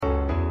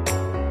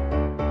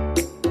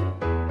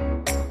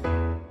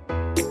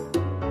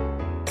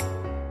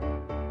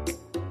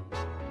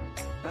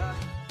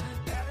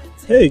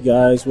Hey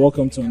guys,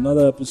 welcome to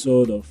another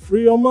episode of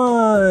Free Your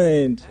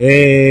Mind.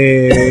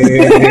 Hey,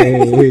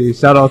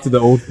 shout out to the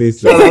old faces.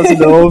 Shout out to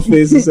the old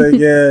faces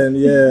again.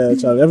 Yeah,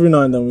 Charlie. Every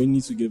now and then we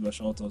need to give a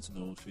shout out to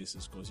the old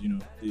faces because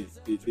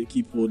they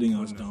keep holding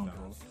us down,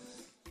 bro.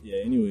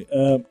 Yeah. Anyway,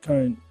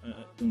 Karen,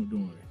 don't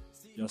worry.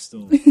 You're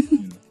still,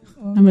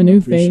 I'm a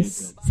new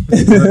face.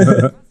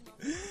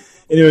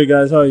 Anyway,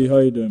 guys, how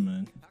you doing,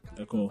 man?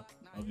 Echo,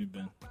 how have you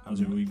been?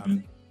 How's your week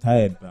been?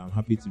 Tired, but I'm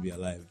happy to be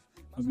alive.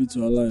 Happy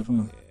to alive, huh?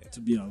 Yeah. To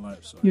be alive.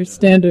 So your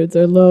standards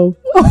are low.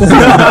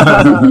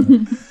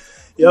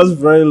 He has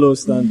very low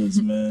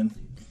standards, man.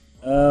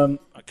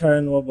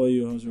 Karen, what about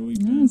you? How's your week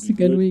been? It's a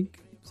good week.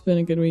 It's been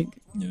a good week.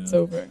 Yeah. It's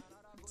over.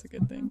 It's a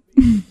good thing.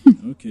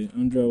 Okay,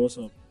 Andrea, what's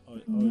up? How are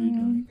you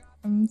doing?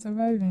 I'm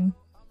surviving.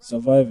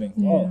 Surviving?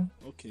 Yeah. Wow.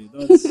 Okay,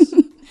 that's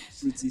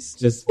pretty...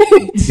 Just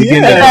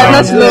digging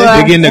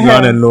the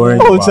ground and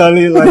lowering. Oh,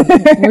 Charlie, like...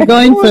 We're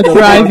going for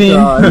thriving.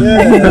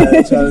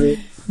 Yeah, Charlie.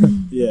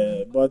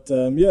 Yeah, but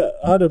I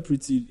had a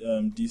pretty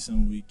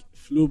decent week.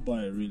 Flew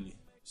by, really.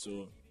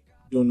 So,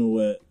 don't know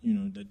where,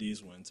 the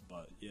days went.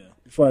 But, yeah,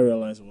 before I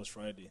realized it was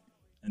Friday.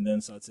 And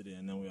then Saturday,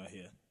 and then we are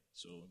here.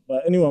 So,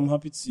 but anyway, I'm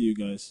happy to see you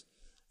guys.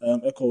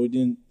 Echo, we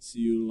didn't see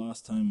you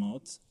last time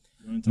out.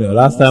 The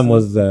last time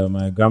was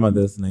my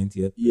grandmother's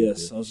 90th.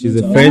 Yes. She's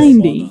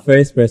the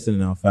first person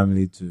in our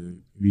family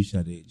to reach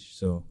that age.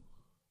 So,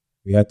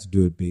 we had to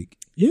do it big.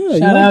 Yeah.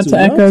 Shout out to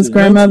Echo's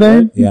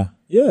grandmother. Yeah.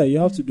 Yeah, you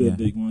have to do it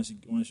big once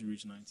you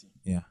reach 90.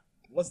 Yeah.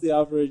 What's the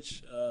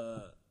average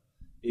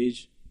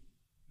age?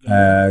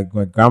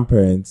 My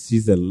grandparents,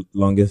 she's the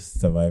longest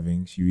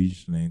surviving. She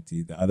reached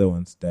 90. The other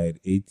ones died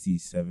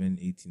 87,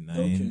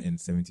 89, and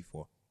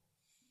 74.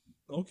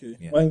 Okay.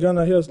 Yeah. Well, in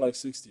Ghana, here it's like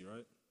 60,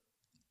 right?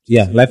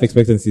 Yeah, life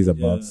expectancy is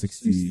about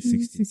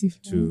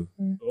 62.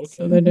 Okay.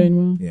 So they're doing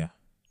well. Yeah.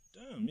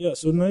 Damn, yeah,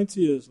 so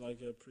 90 is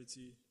like a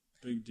pretty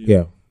big deal.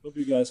 Yeah. Hope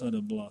you guys had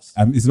a blast.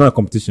 It's not a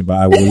competition, but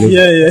I will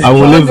live. I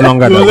will live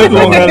longer than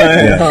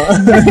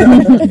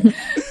that.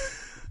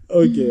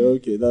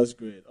 Okay, that's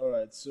great. All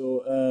right,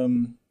 so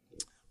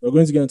we're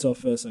going to get into our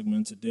first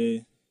segment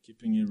today,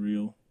 keeping it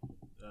real.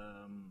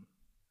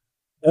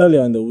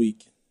 Earlier in the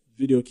week,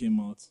 video came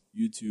out,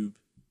 YouTube.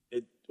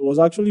 It was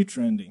actually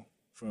trending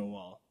for a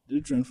while. Did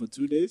it trend for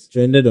 2 days?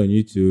 Trended on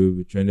YouTube.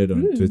 It trended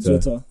on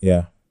Twitter.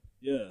 Yeah.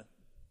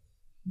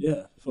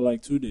 Yeah, for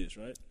like 2 days,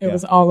 right? It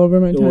was all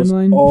over my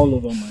timeline. Was all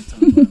over my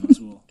timeline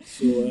as well.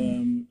 So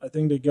I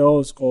think the girl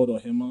is called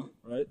Ohima,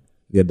 right?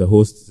 Yeah, the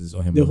host is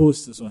Ohima. The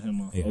host is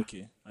Ohima. Yeah.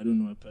 Okay. I don't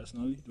know her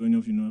personally. Do any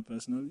of you know her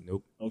personally?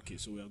 Nope. Okay,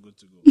 so we are good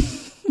to go.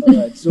 All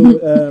right.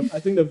 So I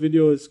think the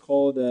video is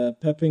called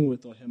Pepping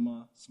with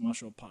Ohima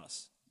Smash or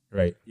Pass.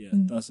 Right. Yeah,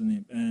 that's the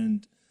name.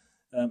 And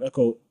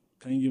Echo,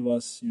 can you give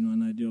us,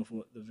 an idea of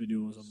what the video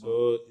was about?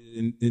 So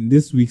in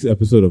this week's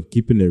episode of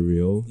Keeping It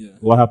Real,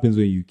 what happens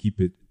when you keep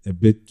it a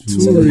bit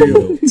too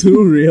real?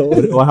 Too real.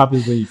 What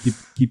happens when you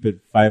keep it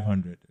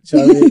 500?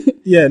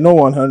 Yeah, no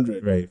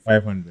 100. Right,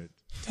 500.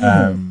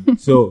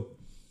 So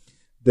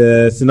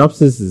the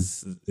synopsis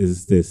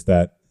is this: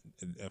 that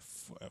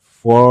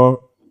 4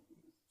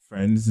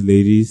 friends,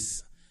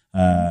 ladies,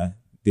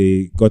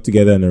 they got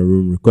together in a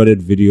room,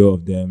 recorded video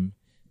of them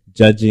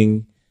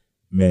judging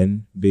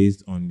men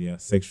based on their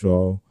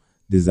sexual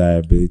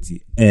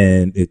desirability,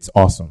 and it's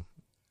awesome.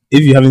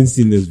 If you haven't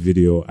seen this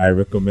video, I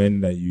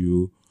recommend that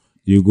you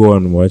go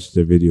and watch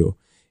the video.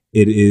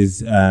 It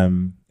is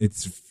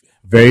it's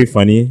very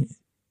funny.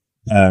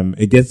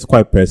 It gets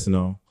quite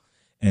personal,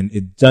 and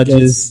it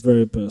judges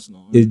very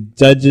personal. It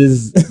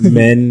judges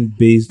men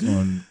based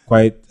on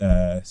quite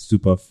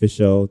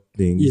superficial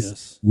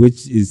things,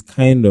 which is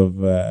kind of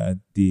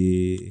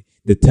the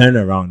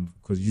turnaround.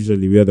 Because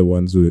usually we are the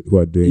ones who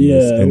are doing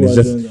this, and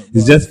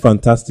it's just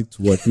fantastic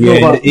to watch. We're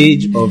in the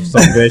age of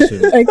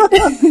subversion.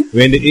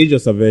 We're in the age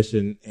of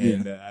subversion,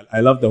 and I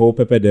love the whole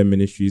Pepper Dem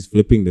Ministries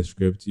flipping the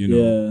script.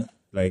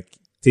 Like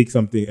take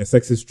something, a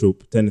sexist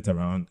trope, turn it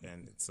around,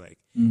 and it's like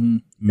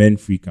men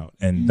freak out,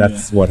 and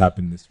that's what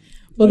happened this week.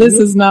 Well, this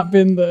has not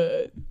been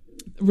the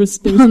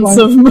response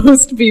of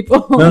most people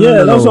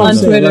that's on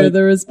Twitter.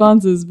 The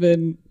response has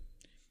been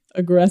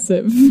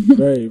aggressive,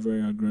 very,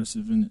 very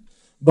aggressive, isn't it?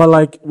 But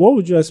like, what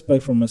would you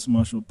expect from a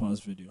Smash or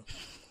Pass video?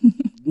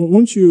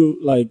 Won't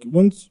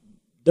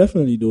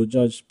definitely they'll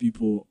judge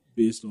people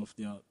based off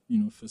their,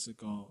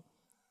 physical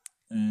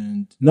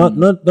and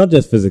not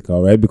just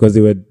physical, right? Because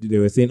they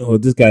were saying, oh,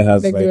 this guy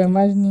has they were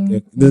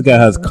imagining this guy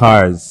has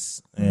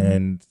cars,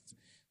 and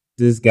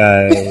this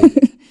guy,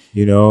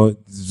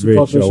 is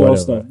rich or whatever.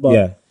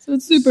 Stuff, so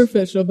it's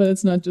superficial, but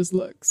it's not just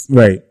looks,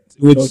 right?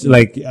 Which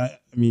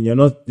you're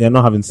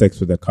not having sex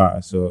with a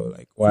car, so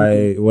like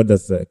why? What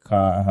does the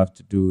car have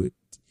to do with,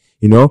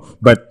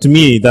 But to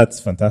me, that's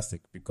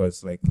fantastic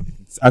because like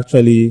it's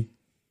actually.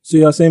 So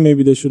you're saying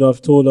maybe they should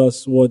have told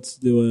us what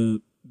they were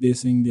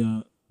basing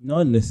their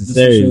not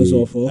necessarily.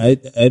 Off of? I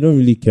don't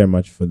really care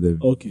much for the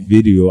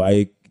video.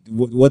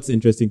 What's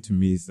interesting to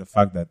me is the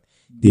fact that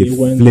they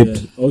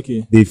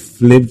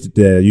flipped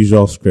the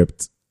usual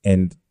script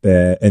and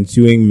the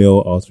ensuing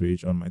male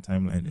outrage on my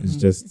timeline is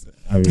just,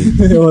 I mean,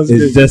 It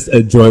it's just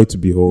a joy to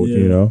behold, Yeah.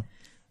 you know?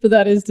 But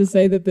that is to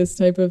say that this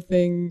type of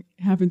thing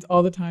happens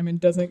all the time and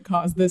doesn't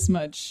cause this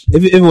much.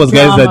 If it was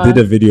guys that Drama.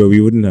 did a video, we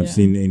wouldn't have Yeah.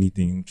 seen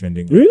anything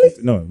trending. Really?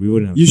 No, we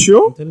wouldn't have. You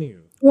sure? I'm telling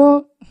you.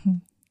 Well,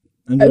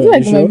 Andrea, I feel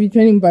like you it might sure? be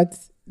trending, but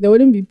there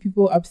wouldn't be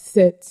people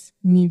upset,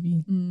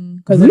 maybe. Mm.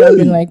 Because it would have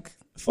Really? been like,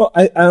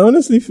 I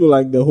honestly feel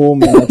like the whole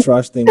mega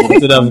trash thing. We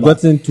would have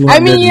gotten 200 I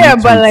mean, yeah,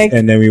 but retweets like-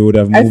 and then we would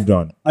have moved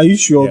on. Are you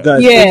sure, Yeah.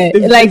 guys? Yeah,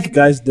 if like-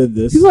 guys did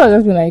this. people are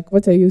just been like,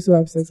 what are you so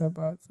upset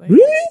about? Like,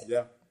 Really?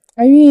 Yeah.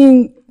 I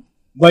mean,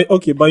 But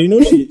you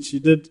know she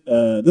did.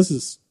 This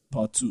is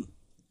part 2.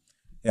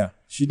 Yeah.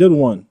 She did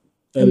one.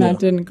 And earlier. that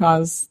didn't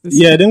cause this.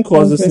 Yeah, it didn't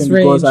cause this this thing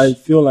because I rage.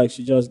 feel like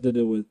she just did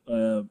it with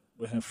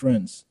her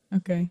friends.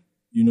 Okay.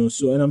 You know,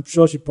 so and I'm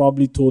sure she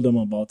probably told them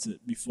about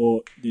it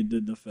before they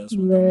did the first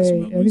one. That was, Right,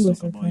 we're I going think to it was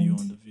talk her about you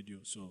friends. on the video.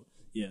 So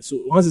yeah,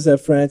 so once it's her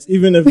friends,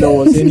 even if there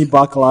was any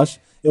backlash,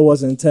 it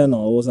was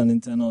internal. It was an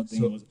internal thing.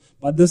 So- It was,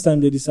 but this time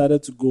they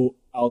decided to go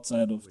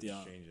outside of their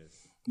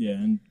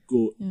and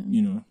go. Yeah.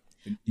 You know,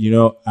 You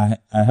know, I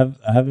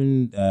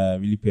haven't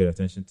really paid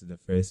attention to the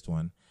first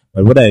one,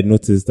 but what I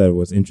noticed that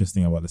was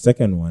interesting about the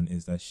second one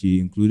is that she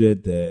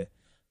included the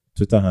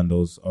Twitter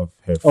handles of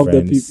her of the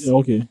friends people.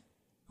 Okay,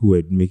 who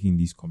were making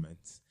these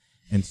comments,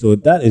 and so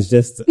that is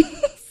just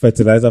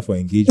fertilizer for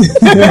engagement,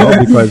 you know,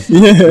 because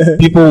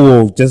people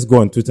will just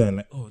go on Twitter and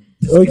like, oh,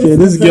 okay,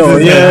 this girl,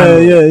 is her yeah,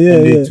 handle, yeah, yeah,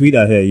 and they yeah. tweet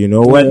at her, you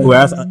know, Yeah.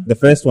 whereas the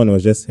first one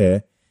was just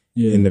her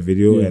Yeah. in the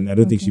video, Yeah. and I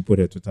don't think she put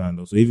her Twitter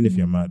handle. So even if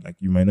you're mad, like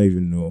you might not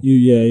even know.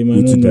 You might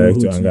Who not to know direct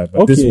who your to- anger,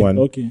 but this one-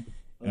 okay.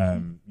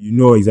 You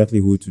know exactly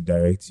who to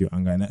direct your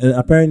anger. And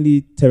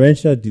apparently,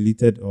 Terentia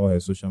deleted all her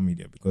social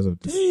media because of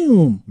this.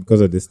 Damn.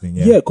 Because of this thing,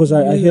 yeah. Yeah, because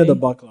I hear the Really?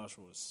 backlash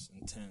was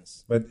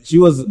intense. But she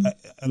was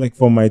like,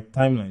 for my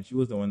timeline, she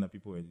was the one that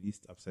people were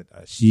least upset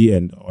at. She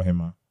and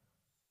Ohema.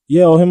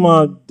 Yeah,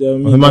 Ohema,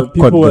 Ohema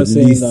people caught were the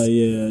saying least that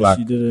she flack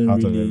didn't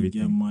out of really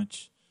everything. get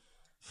much.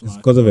 It's Flack.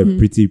 because of her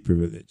pretty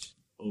privilege.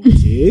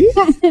 Okay.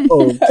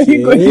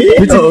 you going-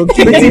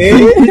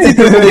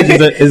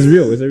 It's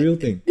real. It's a real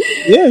thing.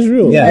 Yeah, it's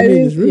real. Yeah. I I mean,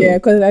 mean, it's real. yeah,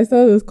 because I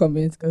saw those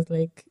comments, because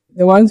like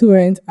the ones who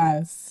weren't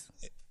as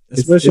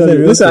Especially, it's a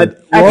real listen, thing.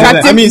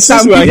 attractive, I mean, some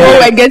since we are people here,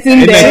 were getting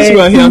since we there.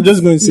 are here, I'm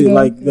just going to say, Yeah.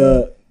 like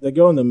the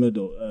girl in the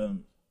middle,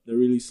 the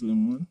really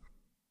slim one.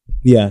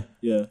 Yeah.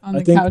 Yeah, On I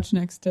the think couch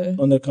next to.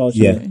 on the couch.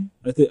 Yeah. Okay.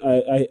 I think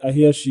I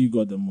hear she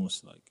got the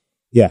most. Like,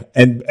 Yeah.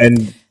 And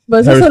But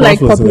it's her also like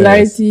response was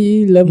hilarious.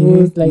 popularity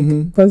levels, Mhm, like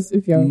mhm. because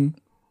if you're Mhm.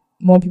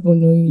 more people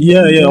know you.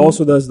 yeah.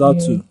 Also, there's that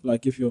Yeah. too.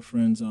 Like, if your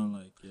friends are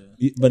like,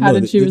 But How no,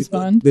 did she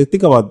respond?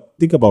 Think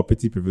about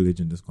pretty privilege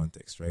in this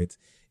context, right?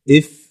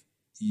 If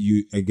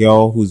a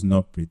girl who's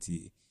not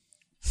pretty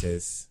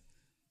says,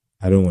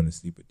 "I don't want to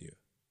sleep with you,"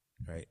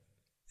 right?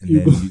 And you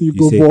then go, you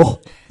go say,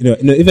 ball.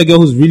 if a girl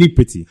who's really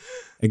pretty,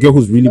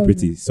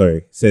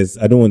 says,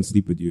 "I don't want to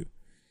sleep with you,"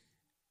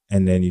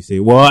 and then you say,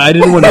 "Well, I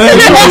didn't want to sleep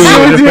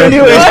with you in the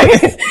first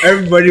place,"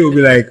 everybody will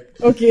be like,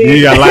 Okay.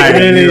 "You're lying."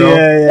 Really? You know?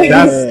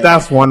 Yeah.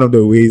 That's one of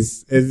the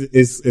ways.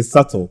 It's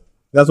subtle.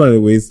 That's one of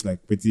the ways,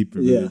 like pretty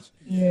privilege.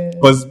 Yeah.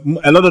 Because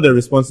a lot of the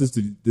responses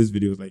to this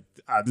video is like,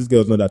 this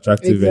girl's not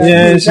attractive. Exactly.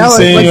 Yeah, That she's was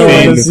saying what all it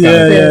this. was.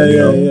 Yeah, You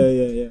know?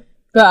 yeah.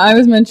 But I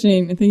was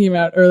mentioning and thinking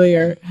about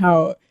earlier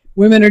how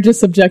women are just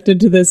subjected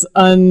to this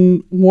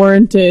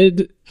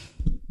unwarranted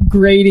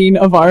grading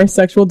of our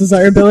sexual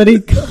desirability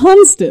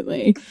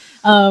constantly.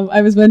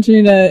 I was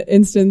mentioning an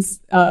instance,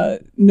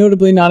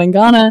 notably not in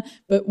Ghana,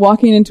 but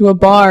walking into a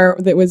bar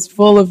that was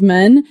full of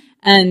men.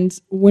 And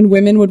when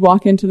women would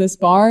walk into this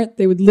bar,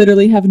 they would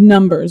literally have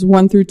numbers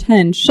 1 through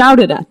 10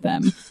 shouted at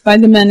them by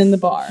the men in the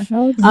bar.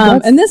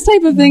 And this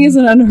type of thing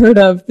isn't unheard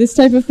of. This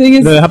type of thing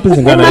is. No, it happens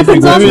in Ghana.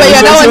 happens If also, you but go-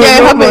 yeah, that one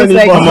there happens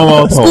like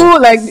Commonwealth Hall.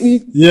 school, like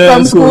Yeah,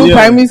 from school, school, yeah.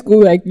 primary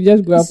school, like you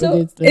just grow up So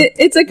with it.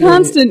 it's a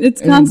constant.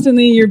 It's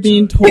constantly you're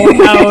being told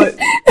how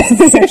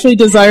sexually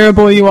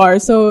desirable you are.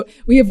 So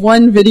we have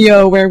one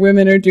video where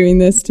women are doing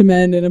this to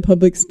men in a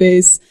public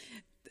space.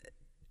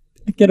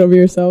 Get over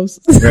yourselves.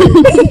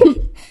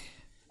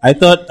 I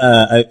thought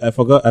I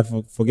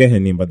forget her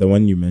name, but the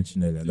one you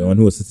mentioned earlier, the one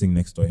who was sitting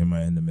next to him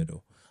in the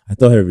middle. I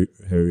thought her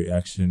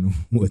reaction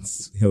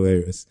was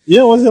hilarious.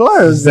 Yeah, it was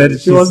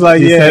hilarious. She was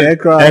like, she yeah, said,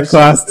 air air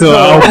class too.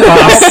 I'll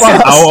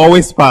pass. I'll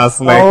always pass.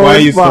 Like, why are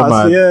you so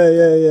mad?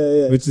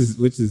 Yeah. Which is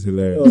It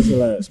hilarious. was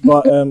hilarious.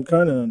 But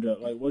Karen and Andrea,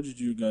 like, what did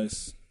you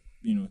guys,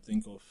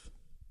 think of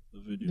the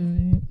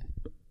video?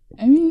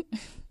 I mean,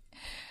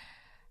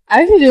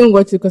 I actually didn't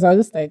watch it because I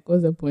was just like,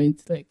 what's the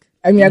point? Like,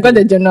 I mean, I got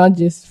the general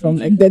gist from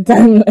like the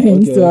timeline,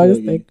 Okay, so I was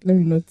okay. just like, let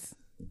me not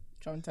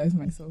traumatize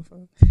myself.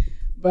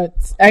 But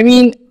I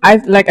mean, I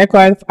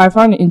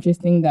found it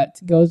interesting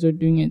that girls were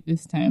doing it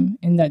this time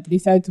and that they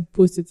decided to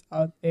post it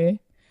out there.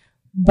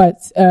 But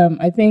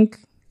I think,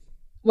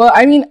 well,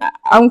 I mean,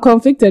 I'm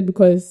conflicted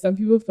because some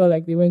people felt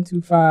like they went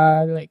too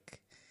far, like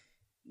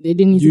they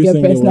didn't need Do you to get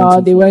think they personal.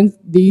 went too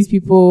far? These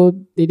people,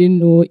 they didn't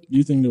know. Do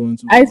you think they went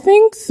too I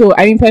think so.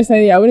 I mean,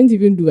 personally, I wouldn't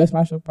even do a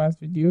smash or pass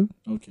video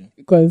Okay.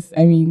 because,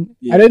 I mean,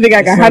 Yeah. I don't think I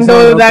It's can not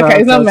handle that. character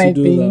It's not to my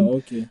do thing. that.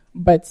 Okay.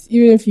 But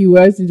even if you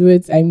were to do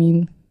it, I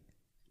mean,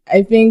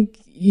 I think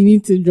you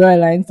need to draw a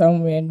line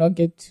somewhere and not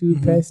get too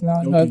personal,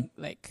 Okay. not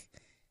like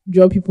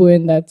draw people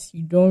in that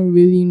you don't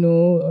really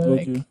know, or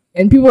Okay. like,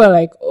 and people are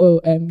like,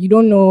 oh, you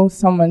don't know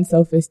someone's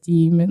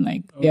self-esteem and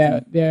like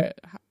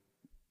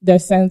their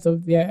sense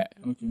of their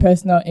Okay.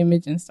 personal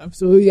image and stuff.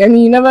 So I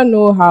mean, you never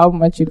know how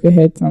much you could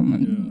hurt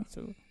someone. Yeah.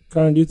 So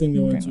Karen, do you think they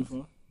went Okay. too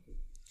far?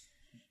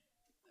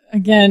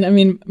 Again, I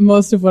mean,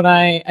 most of what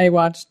I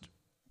watched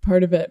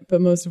part of it,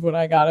 but most of what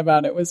I got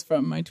about it was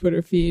from my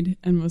Twitter feed,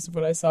 and most of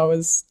what I saw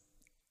was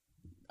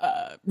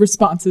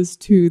responses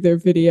to their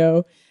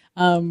video,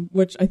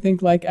 which I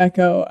think, like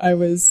Echo, I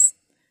was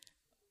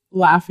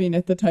laughing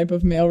at the type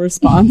of male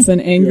response and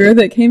anger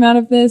that came out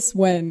of this.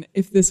 When,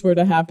 if this were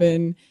to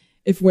happen,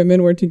 if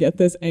women were to get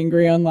this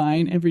angry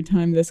online every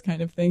time this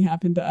kind of thing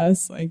happened to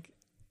us, like,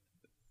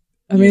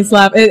 I mean,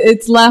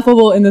 it's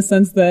laughable in the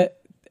sense that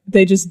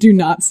they just do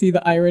not see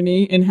the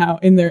irony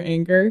in their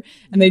anger,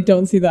 and they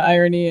don't see the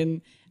irony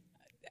in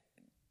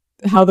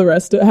how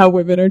how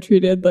women are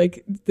treated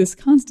like this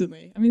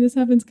constantly. I mean, this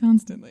happens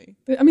constantly.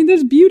 I mean,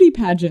 there's beauty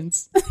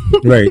pageants.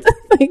 Right.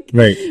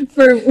 Right.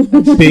 For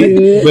When we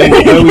pay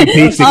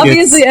tickets,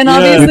 obviously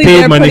we pay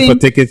they're money for putting,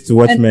 tickets to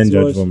watch and- men to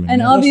judge watch- women.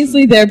 and Yeah.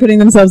 obviously they're putting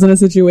themselves in a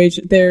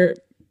situation. They're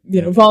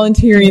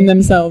volunteering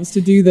themselves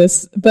to do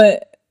this,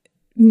 but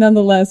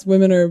nonetheless,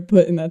 women are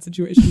put in that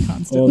situation All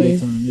constantly.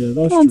 the time. Yeah,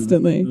 that's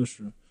Constantly.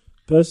 true.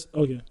 That's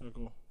true. Okay,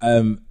 go.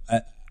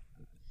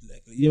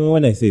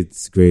 When I say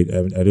it's great,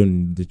 I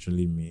don't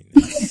literally mean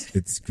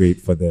it's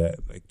great for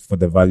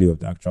the value of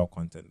the actual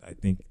content. I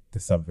think the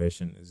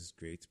subversion is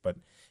great, but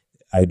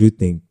I do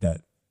think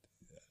that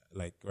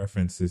like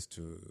references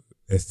to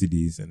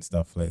STDs and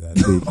stuff like that.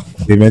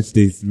 They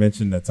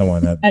mentioned that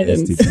someone had I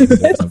didn't.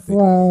 STDs or something.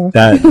 wow,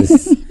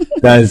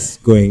 That is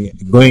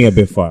going a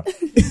bit far.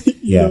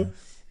 Yeah. know,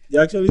 they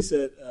actually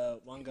said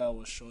one guy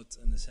was short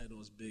and his head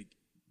was big,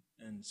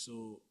 and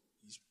so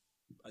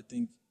I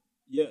think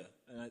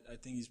I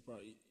think he's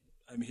probably.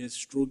 I mean, his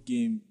stroke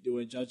game. They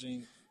were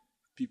judging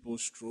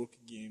people's stroke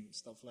game,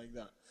 stuff like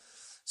that.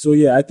 So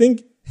yeah, I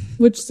think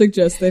Which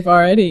suggests they've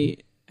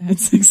already had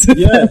sex with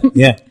yeah, them.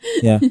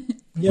 Yeah.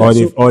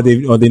 Or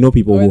they know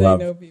people Or who they have.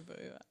 know people.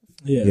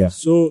 yeah.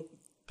 So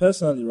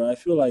personally, right, I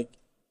feel like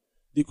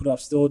they could have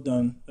still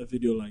done a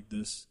video like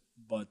this,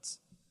 but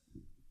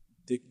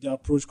the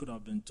approach could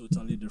have been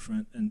totally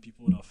different, and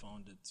people would have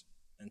found it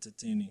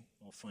entertaining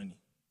or funny.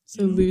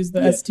 So lose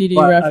the Yeah, STD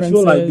but references. I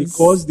feel like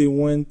because they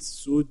went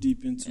so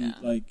deep into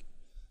like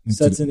Into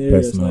certain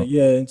areas, personal. like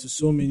into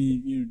so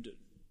many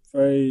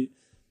very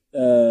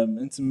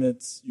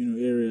intimate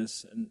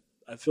areas, and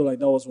I feel like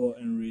that was what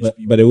enraged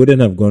people. But it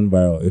wouldn't have gone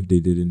viral if they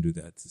didn't do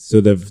that. So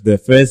the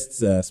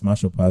first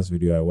Smash or Pass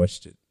video, I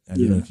watched it. I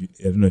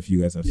don't know if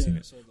you guys have seen I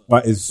it, saw that.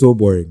 but it's so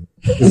boring.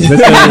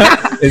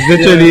 It's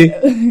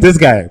literally this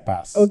guy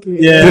pass. okay,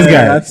 This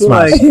guy I feel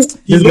smash. like he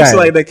This looks guy-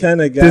 like the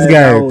kind of guy. This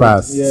guy that would-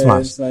 pass yeah,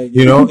 smash. it's like,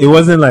 It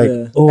wasn't like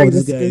Yeah. oh Like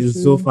this the guy is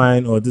description. so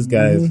fine or this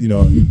guy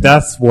is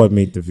that's what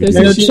made the video.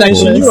 There's no she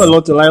checklist. knew a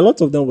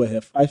lot of them were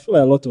her. I feel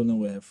like a lot of them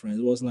were her friends.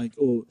 It was like,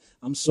 oh,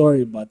 I'm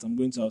sorry, but I'm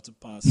going to have to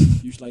pass.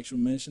 You should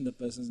mention the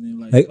person's name,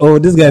 Like oh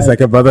this guy's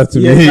like a brother to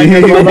yeah, me.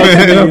 like a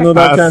brother to me, that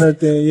Pass. kind of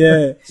thing.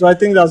 Yeah. So I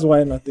think that's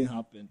why nothing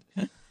happened.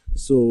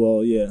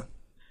 So yeah.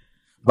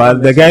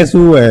 But the guys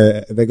who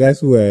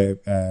were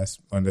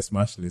on the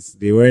smash list,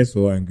 they weren't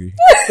so angry.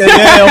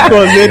 Yeah, of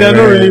course, they're not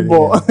really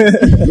bored.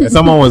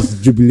 Someone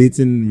was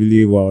jubilating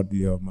really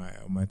wildly on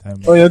my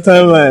timeline. On your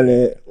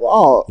timeline,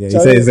 wow. Yeah, he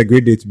said it's a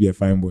great day to be a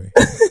fine boy.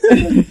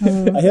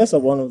 I hear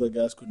one of the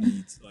guys couldn't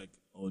eat like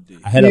all day.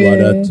 I heard about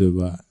Yeah. that too,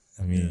 but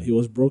I mean, He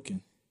was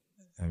broken.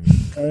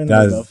 Karen,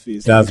 That's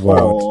that's that's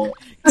wild.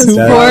 Because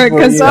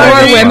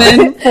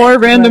Yeah. four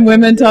random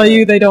women tell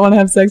you they don't want to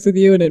have sex with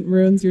you and it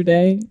ruins your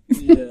day.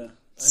 Yeah. I know,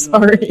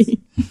 Sorry.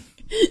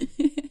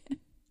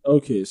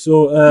 Okay,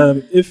 so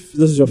if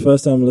this is your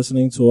first time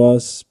listening to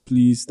us,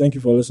 please, thank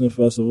you for listening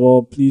first of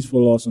all. Please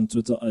follow us on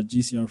Twitter at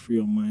GCR Free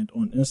Your Mind,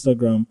 on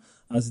Instagram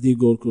as The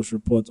Gold Coast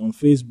Report, on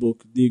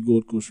Facebook, The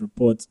Gold Coast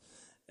Report.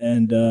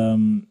 And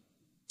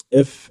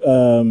if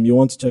you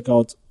want to check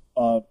out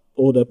our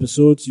old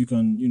episodes, you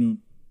can,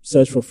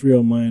 search for Free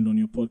Your Mind on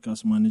your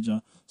podcast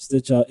manager,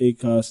 Stitcher,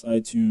 Acast,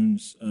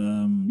 iTunes,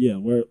 I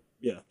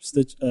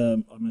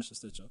mentioned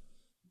Stitcher.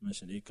 I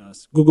mentioned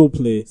Acast, Google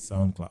Play,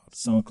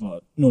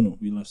 SoundCloud. No,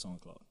 we left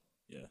SoundCloud.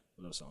 Yeah,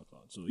 we left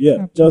SoundCloud. So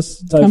yeah,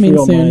 just type Coming Free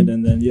Your soon. Mind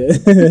and then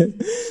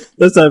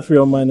just type Free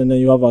Your Mind and then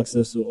you have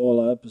access to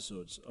all our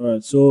episodes. All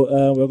right,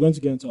 so we're going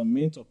to get into our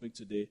main topic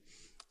today.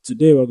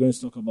 Today we're going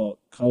to talk about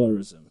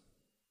colorism,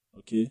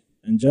 okay,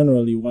 and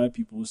generally why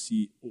people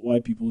see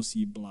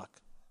black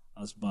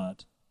as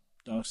bad,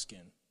 dark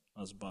skin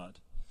as bad,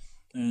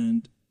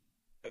 and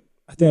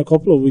I think a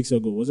couple of weeks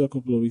ago,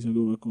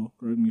 Rico?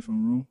 Correct me if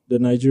I'm wrong. The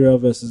Nigeria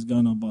versus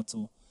Ghana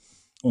battle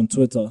on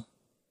Twitter.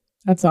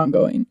 That's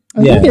ongoing.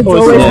 I think it's Oh,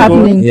 it's always ongoing?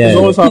 happening. Yeah, It's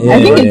always happening.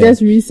 I think yeah. it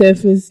just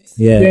resurfaced.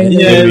 Yeah. during the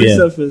Yeah, Maybe, it yeah.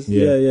 resurfaced.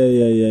 Yeah.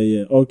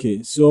 Yeah.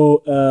 Okay,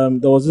 so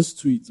there was this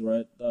tweet,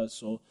 right?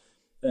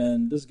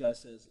 And this guy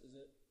says, is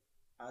it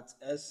at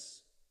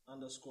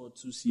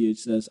S_2CH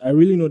says, I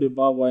really know the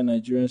about why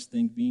Nigerians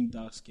think being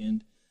dark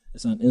skinned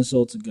is an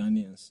insult to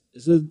Ghanaians.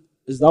 Is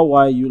that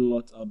why you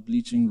lot are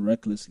bleaching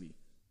recklessly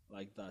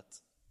like that?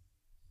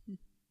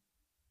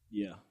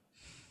 Yeah.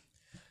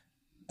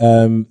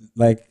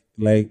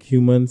 Like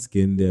human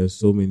skin, there are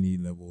so many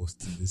levels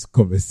to this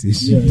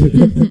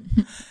conversation.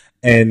 Yeah.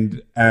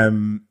 And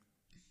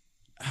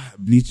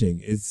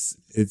bleaching, it's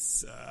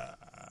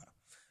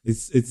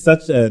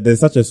such a there's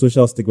such a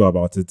social stigma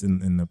about it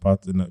in a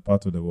part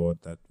of the world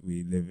that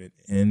we live in,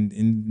 and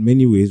in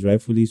many ways,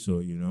 rightfully so.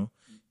 You know,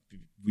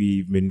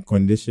 we've been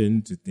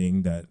conditioned to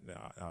think that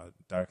our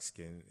dark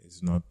skin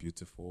is not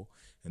beautiful,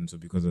 and so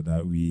because of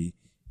that, we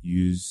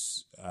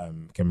use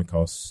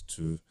chemicals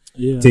to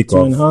take to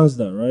off, enhance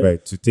that,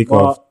 right? to take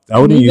But- off. I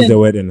wouldn't use Nathan- the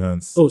word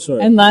enhance. Oh,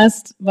 sorry. And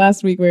last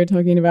week we were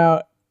talking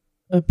about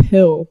a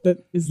pill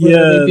that is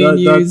literally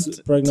being that's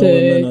used pregnant to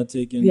women are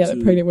taking.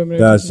 the pregnant women. are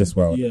That's taking. just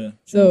wild. Yeah.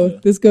 So Yeah.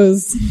 this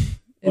goes. But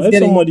It's if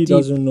getting somebody deep.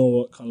 doesn't know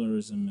what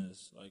colorism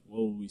is, like,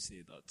 what would we say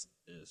that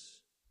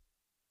is?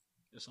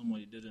 If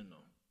somebody didn't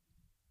know.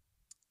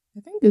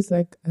 I think it's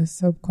like a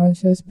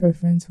subconscious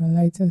preference for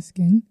lighter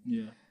skin.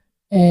 Yeah.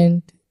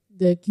 And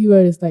the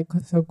keyword is like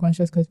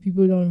subconscious because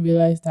people don't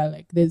realize that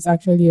like there's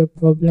actually a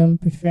problem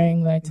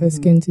preferring lighter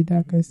skin to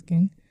darker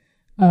skin.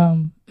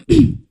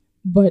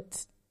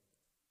 But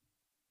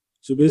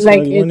So basically,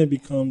 Like when it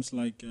becomes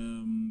like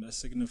a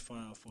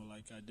signifier for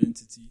like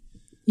identity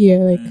yeah,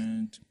 like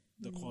and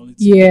the quality.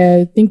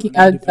 yeah, thinking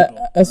And difficult,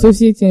 right?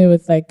 associating it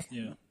with like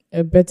Yeah.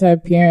 a better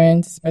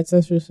appearance,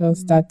 better social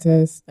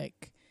status,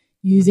 like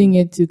using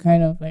it to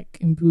kind of like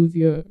improve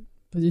your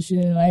position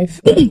in life,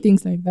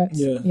 things like that.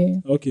 Yeah.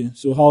 Okay.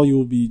 So how you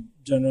will be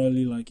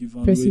generally like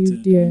evaluated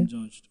Perceived, yeah. and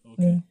judged.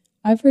 Okay. Yeah.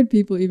 I've heard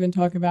people even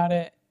talk about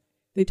it.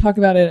 They talk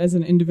about it as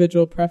an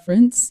individual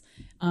preference,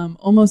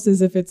 almost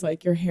as if it's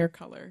like your hair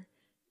color.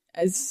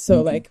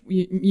 Like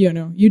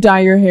you dye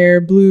your hair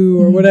blue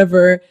or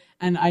whatever,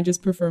 and I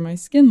just prefer my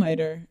skin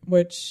lighter,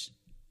 which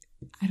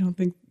I don't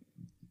think.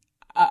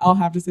 I'll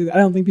have to say that I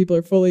don't think people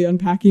are fully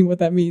unpacking what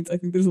that means. I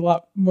think there's a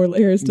lot more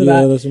layers to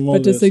that. There's more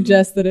But to layers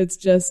suggest that it's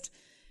just,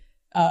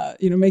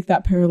 make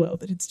that parallel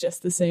that it's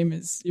just the same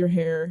as your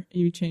hair.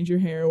 You change your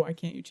hair, why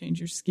can't you change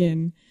your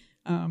skin?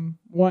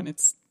 One,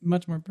 it's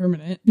much more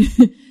permanent,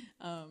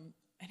 and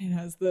it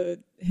has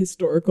the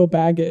historical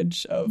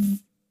baggage of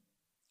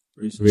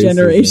Racism.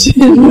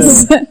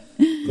 generations.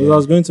 Because I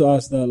was going to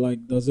ask that, like,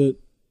 is it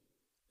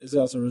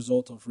as a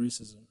result of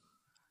racism?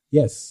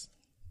 Yes.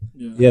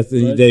 Yeah. Yes,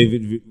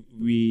 Right?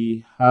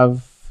 we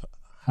have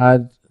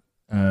had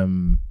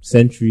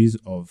centuries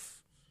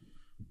of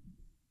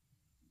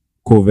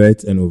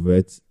covert and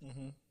overt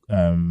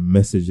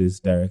messages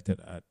directed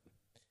at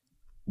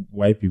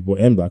white people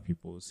and black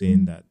people,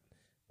 saying that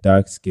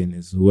dark skin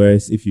is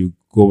worse. If you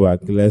go back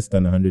less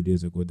than 100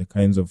 years ago, the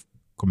kinds of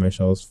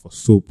commercials for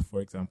soap,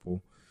 for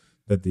example,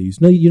 that they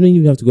use. No, you don't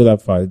even have to go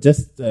that far.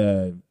 Just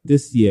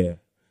this year,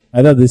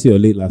 either this year or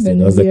late last year,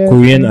 there was a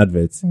Korean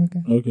advert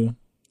Okay.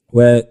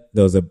 where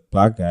there was a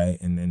black guy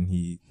and then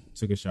he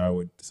took a shower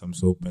with some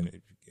soap and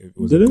it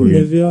was Didn't a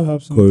Korean. Nivea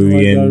have something like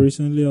Korean- that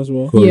recently as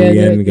well?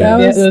 Korean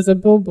guy. there was a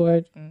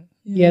billboard.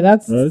 Yeah,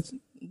 that's Right?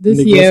 this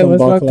They got year some was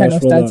what kind backlash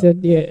of for that.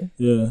 started. Yeah,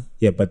 Yeah.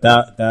 Yeah, but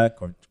that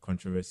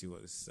controversy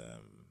was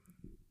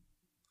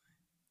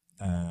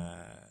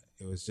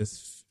it was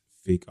just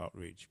fake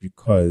outrage,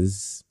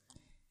 because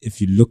if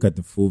you look at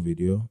the full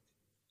video,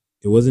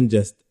 it wasn't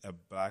just a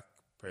black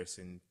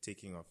person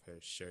taking off her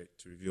shirt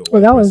to reveal a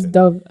well, white that was person,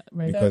 Dove,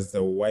 right? because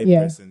the white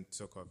Yeah. person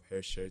took off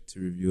her shirt to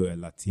reveal a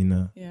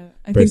Latina. Yeah,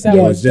 I think Person. that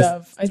Yeah, was it's just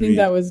Dove. I three. think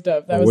that was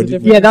Dove. That Or was what a did-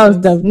 different. Yeah, that was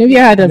Dove. Nivea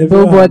had a Nivea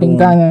billboard had in one.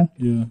 Ghana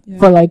Yeah. Yeah.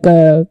 for like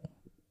a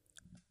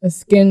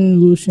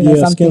skin lotion or Yeah,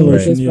 something, skin which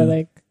lotion, is yeah. for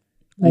like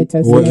lighter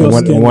Make skin. your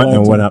skin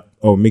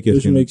lighter. Make your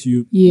Which skin. makes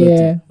you Yeah.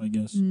 better, I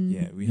guess.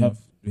 Yeah, we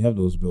have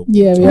those billboards.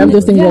 Yeah, we have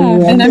those things Yeah,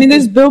 everywhere. and I mean,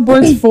 there's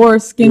billboards for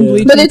skin Yeah.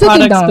 bleaching But they took it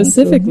products down, so-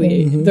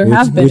 specifically. There which,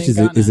 have been which in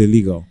Ghana. is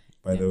illegal,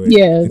 by the way.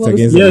 Yeah, it's well,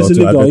 against yeah, the law it's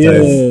to illegal.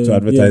 advertise Yeah. to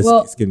advertise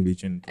Well, skin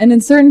bleaching. and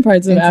in certain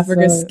parts of It's,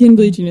 Africa, uh, skin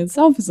bleaching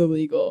itself is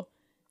illegal.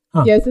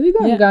 Yeah, it's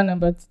illegal Yeah. in Ghana,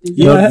 but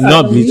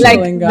Not bleaching. like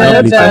Illegal in the, Ghana.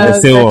 Not bleaching, the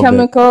sale the of it.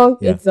 chemical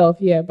Yeah. itself,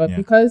 yeah. But Yeah.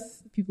 because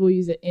people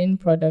use it in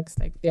products,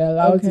 like they're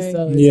allowed to Okay.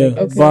 sell it. Yeah, like,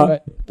 okay.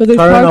 but But there's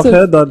Karen, parts I've of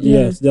heard that, yeah.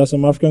 yes, there are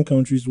some African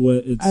countries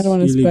where it's I don't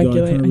want to illegal.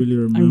 speculate. I can't really I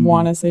remember.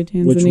 want to say which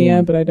Tanzania,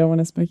 one. but I don't want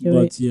to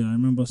speculate. But yeah, I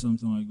remember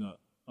something like that.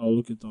 I'll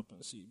look it up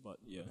and see. But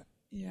yeah,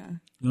 Yeah.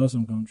 there are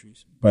some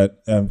countries.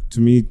 But to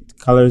me,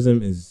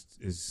 colorism is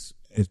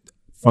it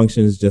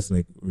functions just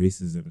like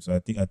racism. So I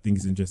think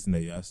it's interesting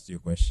that you asked your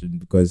question,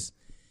 because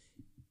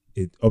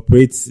it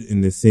operates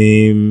in the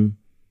same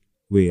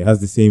way. It has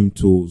the same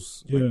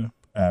tools, Yeah,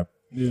 like,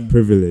 yeah.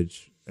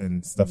 privilege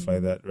and stuff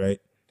like that, right?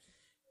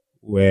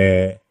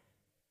 Where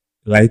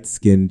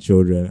light-skinned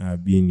children are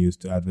being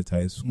used to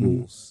advertise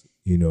schools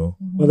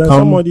But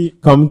then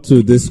come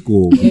to this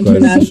school because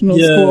International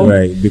Yeah. school.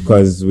 right,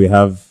 because we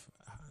have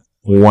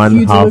one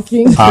Cute half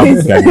looking.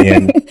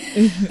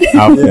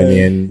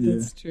 Ghanaian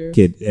That's true.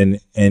 kid, and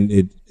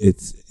it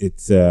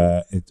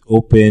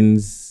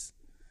opens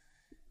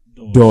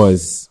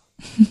doors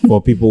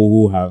for people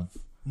who have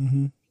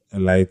a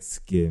light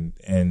skin.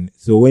 And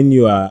so when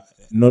you are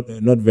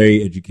not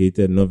very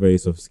educated, not very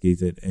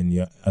sophisticated, and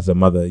you're as a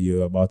mother,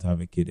 you're about to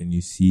have a kid, and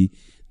you see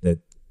that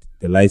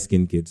the light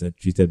skinned kids are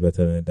treated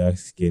better than the dark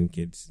skinned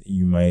kids,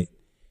 you might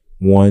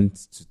want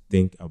to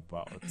think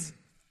about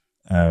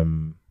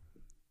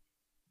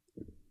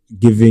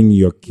giving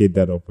your kid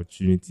that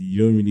opportunity.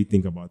 You don't really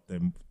think about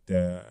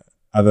the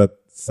other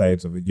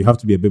sides of it. You have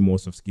to be a bit more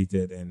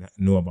sophisticated and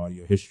know about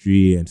your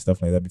history and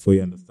stuff like that before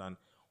you understand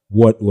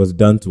what was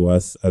done to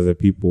us as a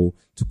people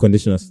to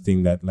condition us to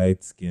think that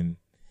light skin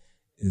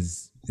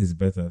is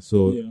better.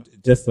 So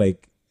just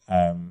like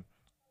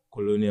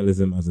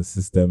colonialism as a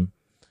system,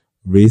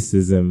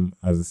 racism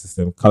as a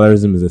system,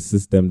 colorism is a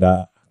system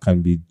that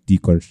can be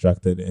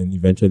deconstructed and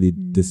eventually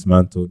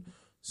dismantled,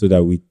 so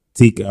that we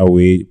take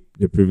away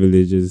the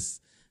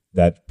privileges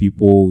that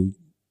people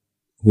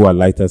who are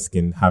lighter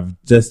skinned have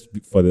just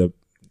for the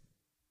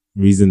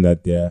reason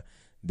that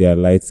they're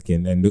light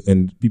skinned,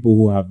 and people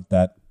who have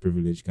that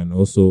privilege can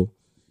also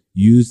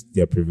use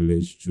their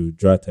privilege to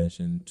draw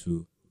attention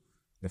to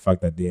the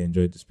fact that they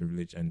enjoy this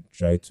privilege and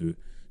try to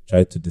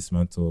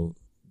dismantle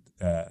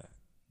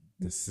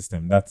the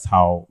system. That's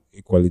how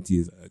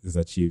equality is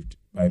achieved,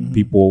 by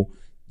people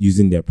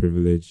using their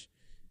privilege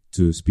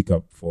to speak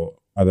up for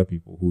other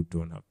people who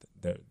don't have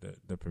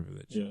the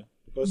privilege. Yeah,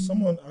 because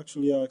someone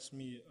actually asked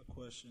me a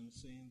question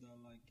saying that,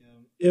 like,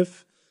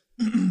 if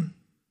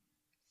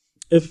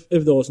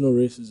there was no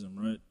racism,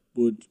 right,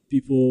 would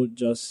people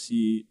just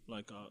see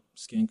like our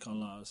skin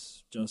color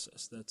as just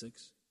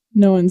aesthetics?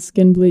 No one's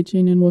skin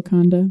bleaching in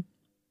Wakanda.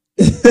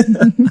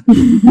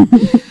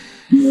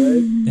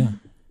 Right? Yeah,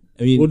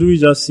 I mean, Or do we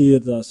just see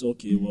it as,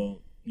 okay,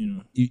 well,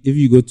 if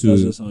you go that's to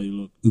just how you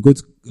look? we go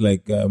to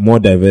like more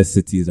diverse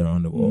cities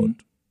around the world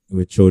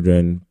where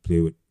children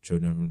play with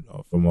children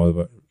from all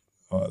over,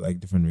 or like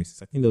different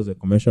races. I think there was a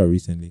commercial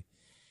recently.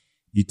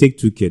 You take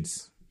two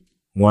kids,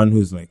 one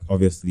who's like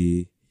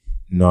obviously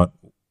not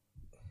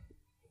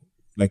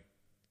like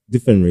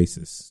different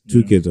races,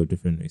 two kids of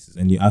different races,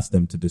 and you ask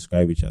them to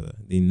describe each other.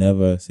 They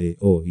never say,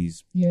 "Oh,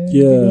 he's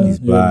Yeah.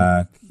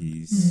 black,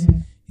 he's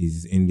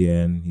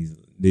Indian,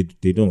 they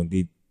don't.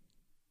 They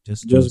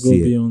just Just don't go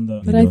see it. beyond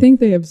that. But I think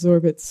they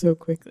absorb it so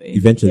quickly.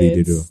 Eventually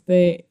they do.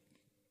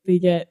 They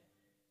get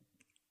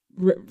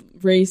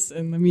race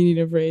and the meaning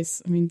of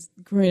race. I mean,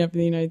 growing up in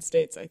the United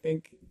States, I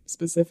think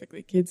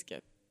specifically kids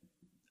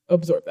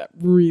absorb that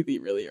really,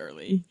 really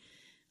early,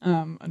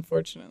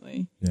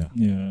 unfortunately.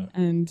 Yeah.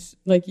 And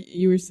like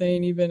you were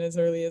saying, even as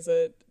early as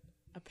a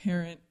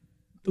parent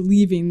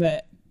believing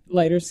that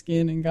lighter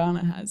skin in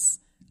Ghana has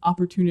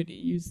opportunity,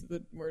 use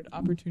the word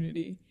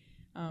opportunity,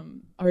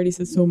 already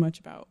says so much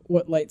about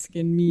what light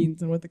skin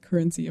means and what the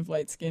currency of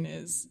light skin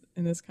is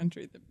in this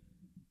country.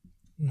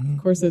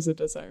 Of course, there's a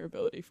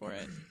desirability for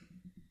it.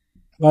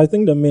 But I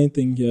think the main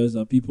thing here is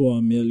that people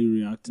are merely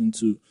reacting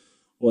to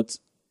what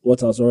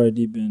has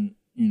already been,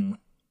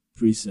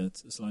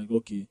 preset. It's like,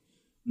 okay,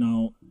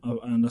 now I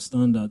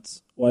understand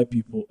that white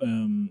people,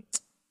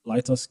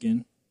 lighter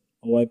skin,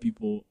 or white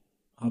people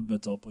have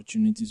better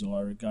opportunities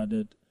or are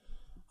regarded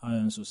higher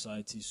in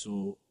society.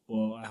 So,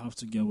 well, I have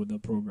to get with the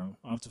program.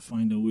 I have to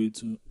find a way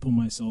to put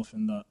myself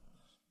in that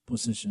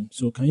position.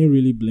 So, can you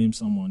really blame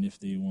someone if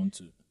they want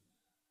to?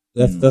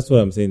 That's what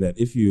I'm saying. That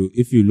if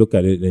you look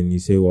at it and you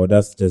say, well,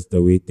 that's just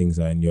the way things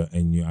are, and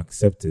you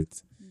accept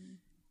it,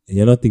 and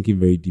you're not thinking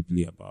very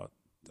deeply about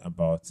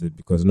it,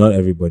 because not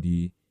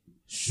everybody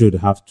should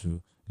have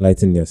to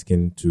lighten their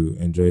skin to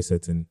enjoy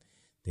certain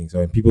things,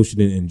 or people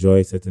shouldn't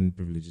enjoy certain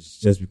privileges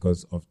just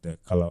because of the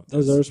color.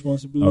 Does the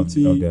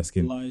responsibility of their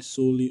skin lie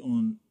solely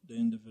on the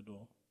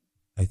individual?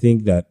 I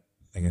think that,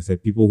 like I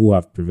said, people who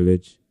have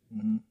privilege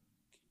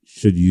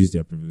should use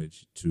their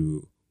privilege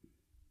to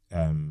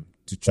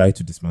try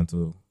to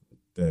dismantle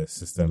the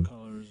system.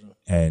 Colorism.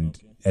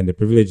 And the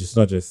privilege is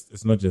not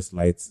just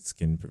light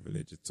skin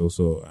privilege. It's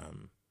also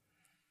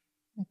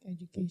like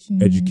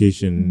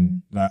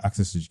education,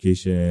 access to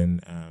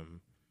education,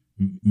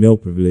 male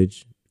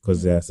privilege,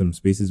 because there are some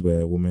spaces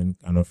where women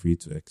are not free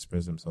to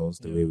express themselves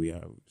the way we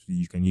are.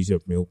 You can use your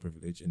male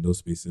privilege in those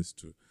spaces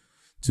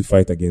to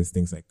fight against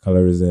things like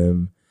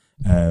colorism.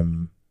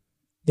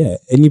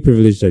 Any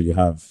privilege that you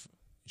have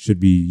should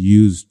be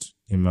used,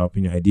 in my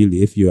opinion,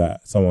 ideally, if you are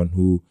someone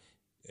who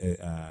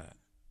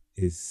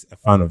is a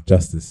fan of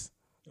justice.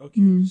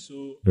 Okay,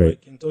 so Right.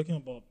 like in talking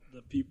about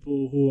the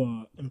people who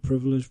are in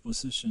privileged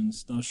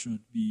positions that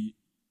should be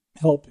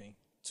helping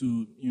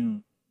to,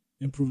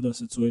 improve the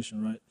situation,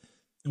 right?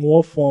 In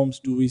what forms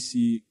do we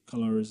see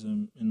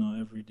colorism in our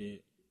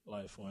everyday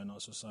life or in our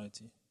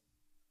society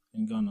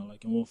in Ghana?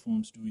 Like, in what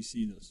forms do we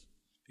see this?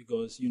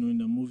 Because, in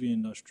the movie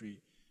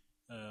industry,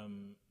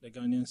 the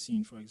Ghanaian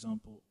scene, for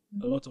example,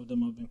 a lot of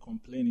them have been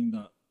complaining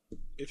that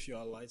if you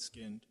are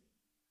light-skinned,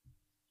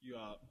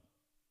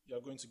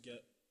 you're going to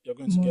get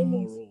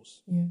more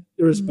roles, Yeah.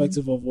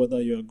 irrespective of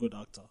whether you're a good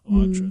actor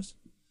or actress.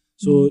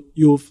 So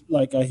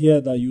I hear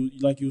that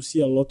you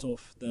see a lot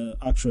of the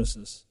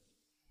actresses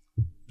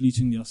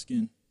bleaching their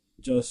skin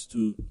just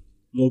to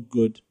look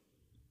good,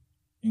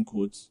 in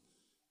quotes.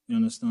 You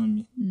understand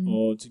me?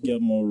 Or to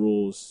get more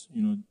roles,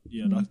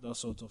 that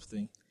sort of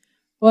thing.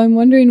 Well, I'm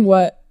wondering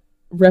what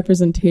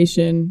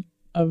representation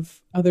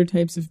of other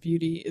types of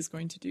beauty is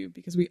going to do,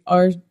 because we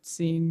are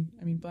seeing,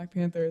 Black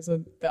Panther is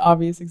the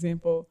obvious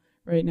example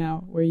right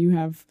now, where you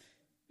have,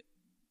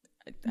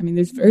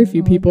 there's very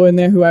few people in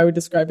there who I would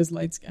describe as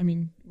light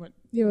skin. One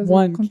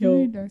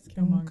Killmonger.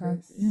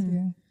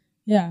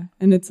 Yeah.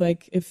 And it's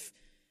like, if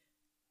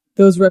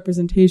those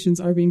representations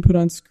are being put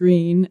on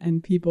screen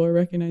and people are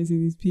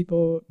recognizing these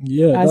people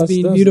as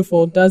being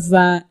beautiful,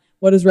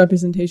 what does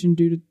representation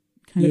do to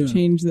kind of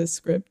change this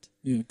script?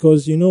 Yeah,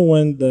 because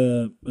when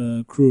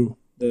the crew,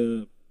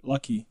 the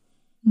Lucky,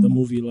 the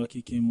movie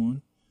Lucky came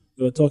on,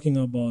 we were talking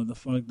about the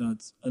fact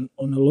that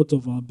on a lot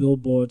of our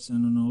billboards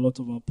and on a lot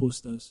of our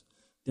posters,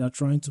 they are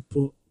trying to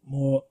put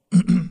more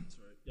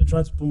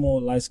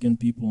light-skinned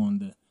people on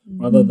there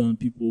rather than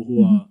people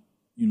who are,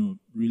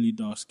 really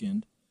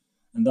dark-skinned.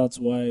 And that's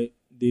why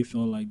they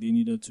felt like they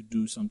needed to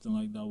do something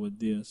like that with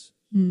theirs.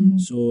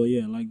 So,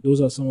 those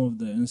are some of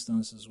the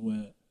instances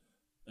where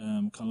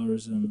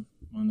colorism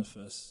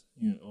manifests,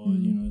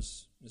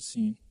 is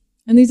seen.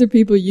 And these are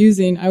people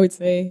using, I would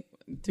say,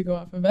 to go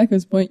off of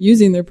Echo's point,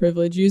 using their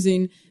privilege,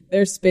 using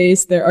their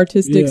space, their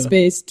artistic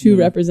space to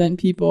represent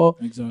people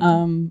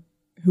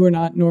who are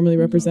not normally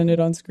represented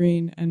on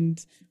screen.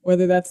 And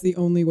whether that's the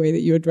only way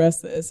that you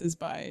address this is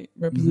by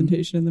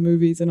representation in the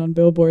movies and on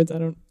billboards, I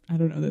don't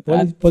know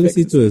that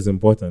policy too is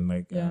important.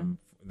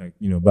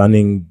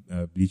 Banning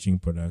bleaching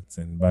products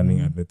and banning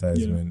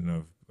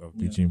advertisement of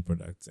bleaching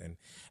products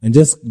and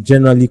just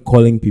generally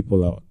calling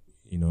people out.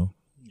 You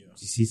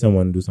see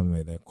someone do something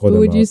like that, call them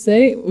out. Would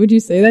you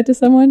say that to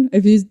someone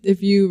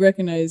if you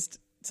recognized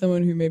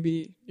someone who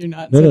maybe you're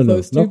not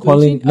close to?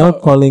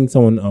 Not calling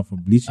someone out for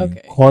bleaching,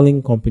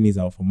 calling companies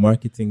out for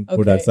marketing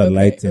products that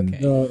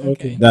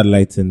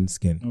lighten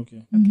skin.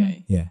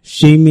 Okay. Yeah,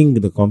 shaming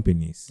the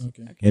companies.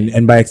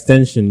 And by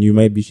extension, you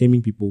might be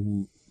shaming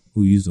people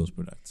who use those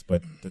products,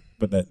 but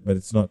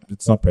it's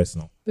not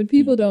personal. But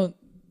people don't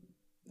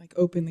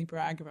openly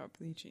brag about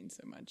bleaching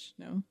so much,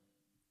 no?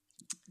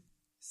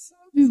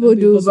 People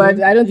do,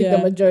 but I don't think the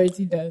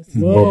majority does.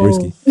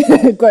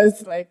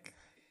 Because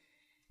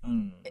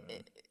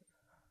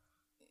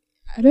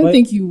I don't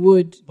think you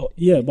would. But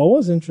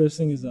what's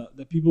interesting is that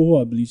the people who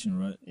are bleaching,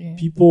 right? Yeah.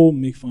 People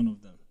make fun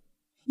of them.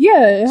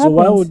 Yeah, it happens. So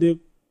why would they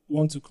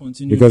want to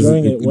continue because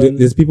doing it? When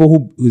there's people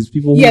who the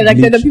people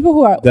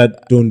who are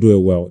that don't do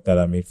it well that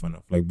are made fun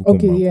of, like Bukom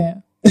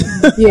Bampo.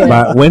 Yeah.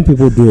 But when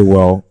people do it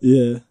well,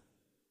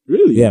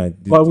 really,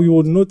 but we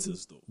would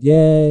notice though.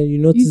 Yeah, you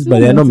notice, but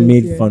they're not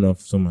made fun of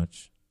so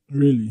much.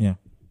 Really, yeah.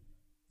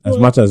 As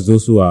much as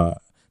those who are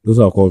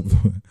called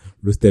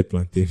roasted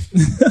plantain.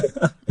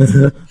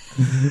 Because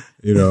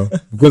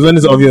when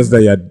it's obvious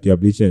that you're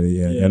bleaching,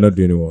 you're not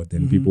doing it well,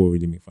 then people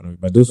really make fun of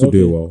it. But those who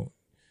do it well,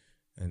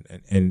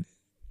 and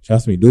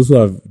trust me, those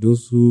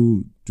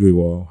who do it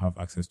well have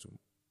access to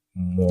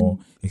more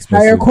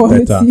expensive, higher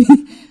quality, better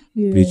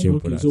bleaching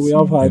products. So we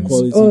have high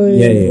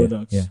quality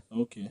products. Yeah.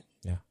 Okay.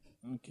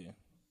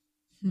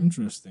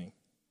 Interesting.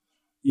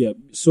 Yeah.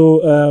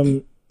 So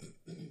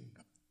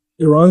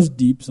it runs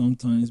deep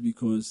sometimes,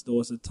 because there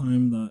was a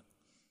time that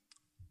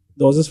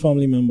there was this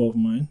family member of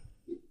mine.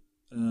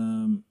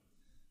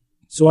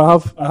 So I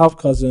have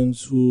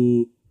cousins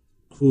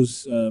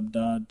whose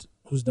dad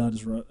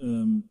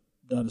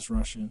is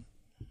Russian.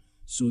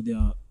 So they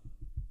are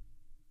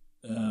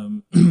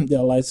they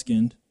are light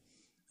skinned,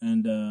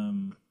 and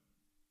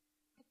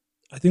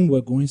I think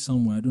we're going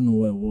somewhere. I don't know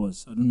where it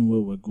was. I don't know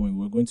where we're going.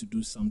 We're going to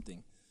do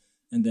something,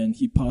 and then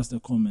he passed a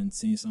comment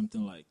saying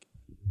something like,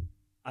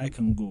 "I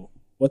can go."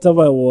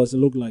 Whatever it was, it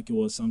looked like it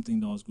was something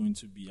that was going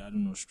to be, I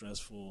don't know,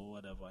 stressful or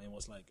whatever. And it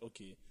was like,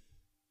 okay,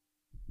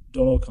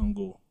 Donald can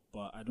go,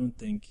 but I don't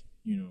think,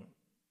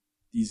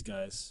 these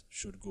guys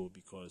should go,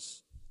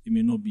 because it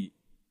may not be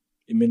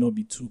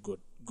too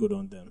good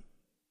on them.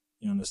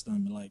 You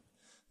understand me? Like,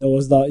 there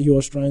was that he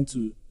was trying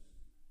to,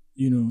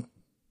 he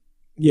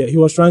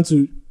was trying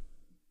to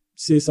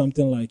say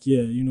something like,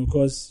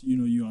 because,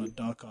 you are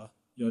darker,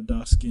 you're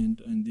dark skinned,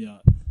 and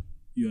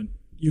you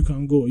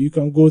can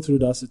go through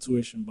that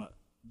situation, but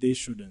they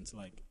shouldn't,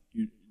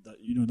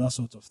 that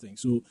sort of thing.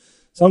 So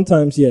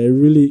sometimes, it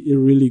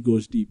really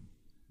goes deep.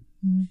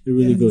 It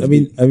really goes.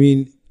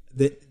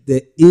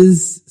 There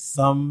is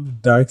some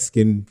dark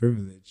skin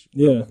privilege.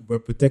 Yeah, we're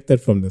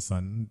protected from the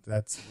sun.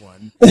 That's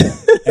one.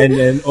 And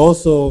then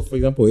also, for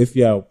example, if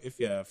you're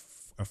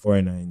a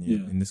foreigner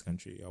in this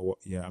country,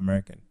 you're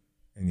American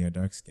and you're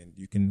dark skinned,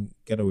 you can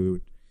get away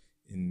with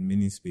in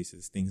many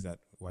spaces things that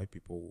white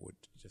people would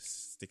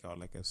just stick out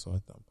like a sore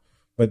thumb.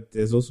 But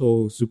there's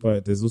also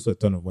a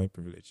ton of white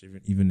privilege,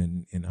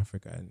 even in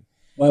Africa. And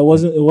it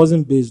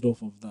wasn't based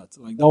off of that.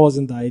 Like, that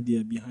wasn't the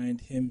idea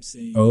behind him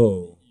saying,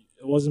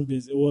 It wasn't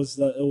based. It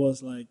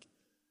was like,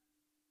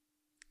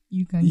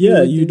 You can.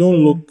 yeah, do you this, don't or-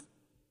 look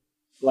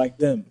like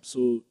them.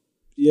 So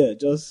yeah,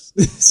 just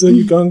so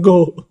you can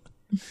go.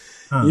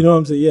 Huh. You know what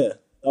I'm saying? Yeah,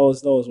 that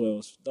was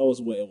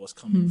where it was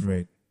coming from.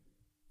 Right.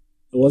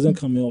 It wasn't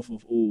coming off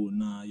of, oh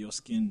nah, your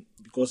skin,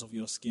 because of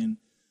your skin,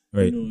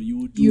 Right. you know, you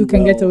would do You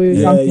can well. get away with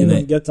yeah, something. you And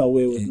can get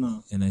away with and,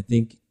 nah. and I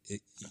think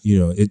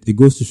it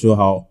goes to show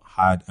how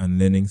hard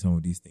unlearning some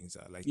of these things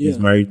are. Like he's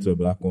Yeah. married to a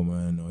black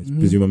woman, or he's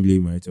presumably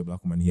married to a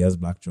black woman. He has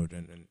black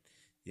children, and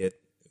yet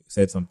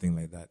said something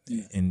like that.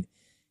 Yeah. And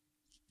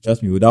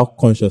trust me, without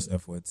conscious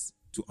efforts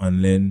to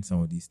unlearn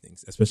some of these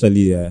things,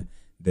 especially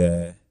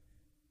the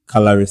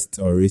colorist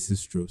or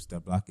racist tropes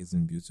that black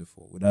isn't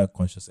beautiful, without a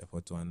conscious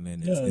effort to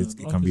unlearn it, Yeah, it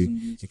black can be isn't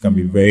beautiful. it can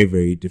be very,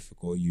 very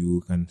difficult.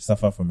 You can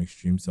suffer from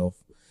extreme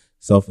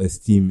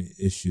self-esteem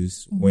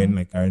issues when,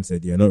 like Karen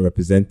said, you're not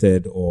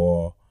represented,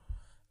 or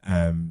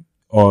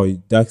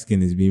dark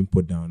skin is being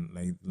put down,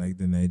 like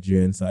the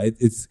Nigerian side.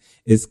 It's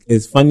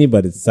funny,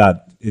 but it's sad.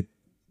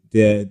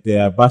 They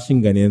are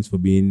bashing Ghanaians for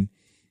being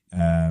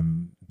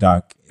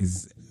dark.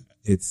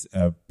 It's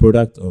a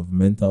product of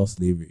mental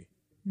slavery.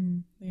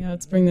 Yeah,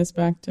 let's bring this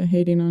back to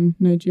hating on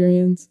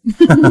Nigerians.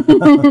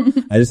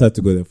 I just had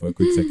to go there for a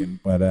quick second,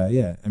 but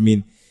yeah, I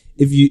mean,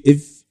 if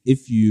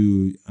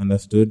you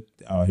understood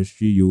our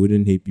history, you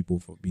wouldn't hate people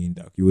for being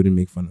dark. You wouldn't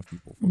make fun of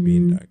people for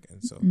being dark,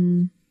 and so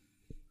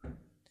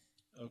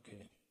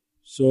Okay.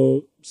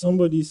 So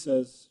somebody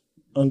says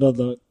under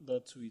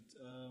that tweet,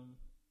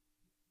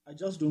 I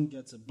just don't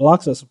get it.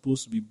 Blacks are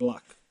supposed to be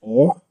black,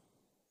 or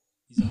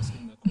he's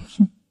asking the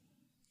question.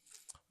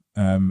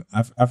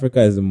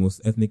 Africa is the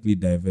most ethnically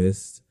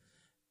diverse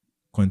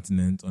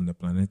continent on the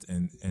planet,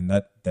 and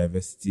that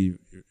diversity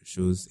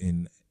shows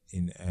in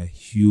a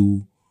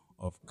hue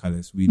of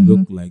colors. We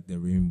look like the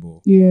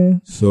rainbow. Yeah.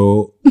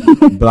 So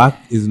black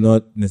is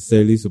not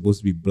necessarily supposed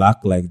to be black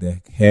like the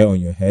hair on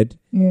your head.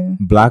 Yeah.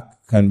 Black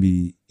can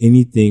be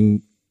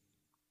anything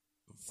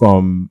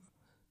from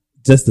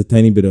just a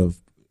tiny bit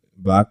of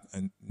black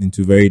and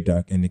into very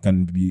dark, and it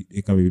can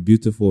be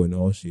beautiful in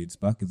all shades.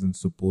 Black isn't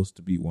supposed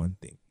to be one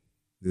thing.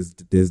 There's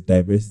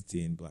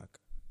diversity in black.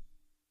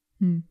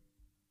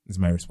 Is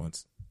my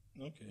response.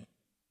 Okay.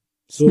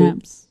 So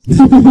Snaps.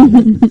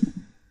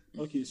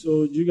 okay.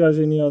 So do you guys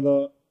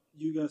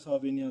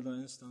have any other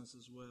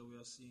instances where we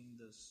are seeing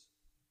this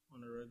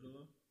on a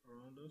regular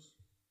around us?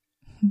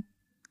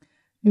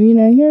 I mean,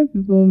 I hear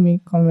people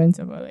make comments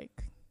about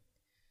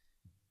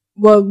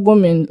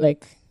women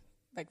like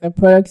the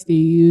products they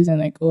use,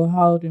 and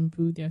how to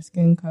improve their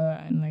skin color,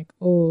 and I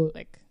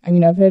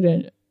mean, I've heard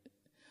it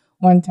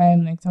one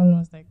time, someone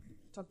was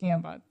talking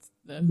about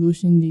the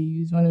lotion they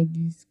use, one of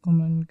these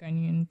common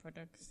Ghanaian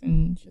products,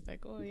 and she's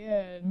like, oh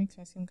yeah, it makes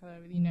my skin color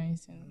really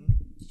nice, and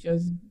she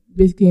was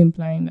basically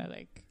implying that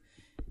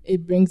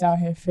it brings out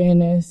her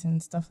fairness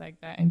and stuff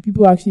like that, and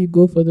people actually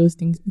go for those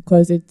things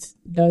because it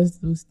does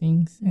those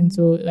things, and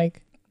so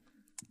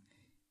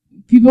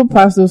people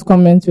pass those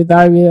comments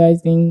without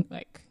realizing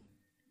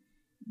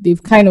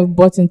they've kind of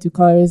bought into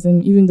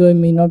colorism, even though it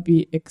may not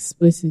be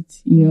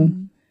explicit,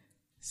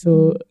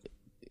 So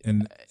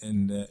And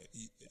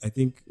I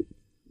think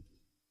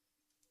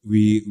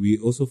we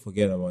also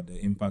forget about the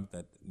impact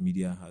that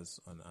media has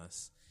on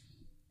us.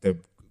 The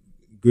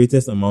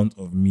greatest amount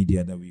of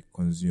media that we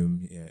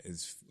consume here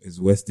is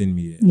Western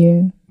media,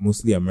 yeah,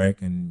 mostly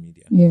American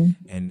media, yeah,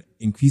 and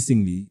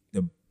increasingly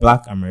the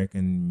Black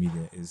American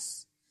media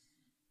is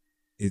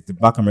the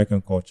Black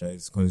American culture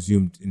is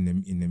consumed in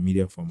the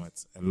media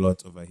formats a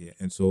lot over here,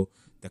 and so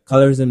the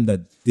colorism that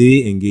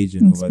they engage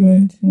in over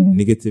there Experience, yeah.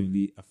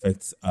 negatively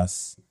affects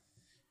us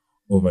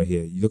over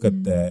here. You look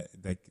at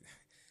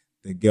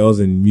the girls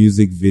in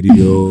music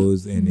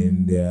videos and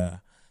in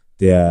their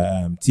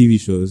TV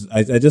shows.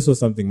 I just saw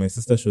something. My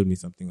sister showed me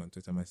something on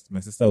Twitter. My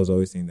sister was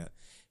always saying that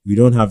we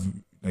don't have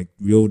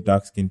real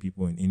dark skinned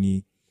people in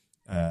any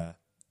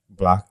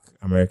Black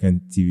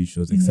American TV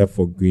shows except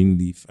for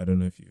Greenleaf. I don't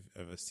know if you've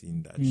ever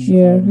seen that show.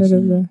 yeah, heard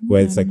of that.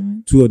 Where it's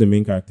two of the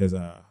main characters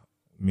are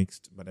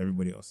mixed, but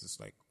everybody else is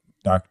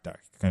dark,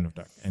 kind of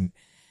dark. And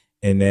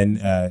then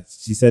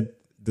she said,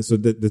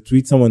 the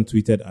tweet someone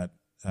tweeted at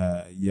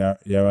Yara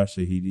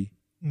Shahidi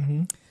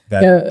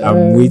that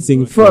I'm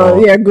waiting for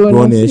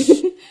Grownish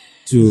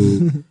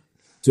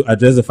to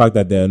address the fact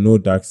that there are no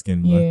dark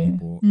skinned Black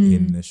people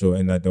in the show,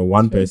 and that the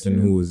one person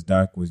who was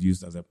dark was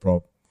used as a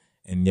prop,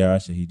 and Yara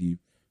Shahidi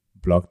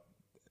blocked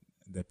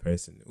the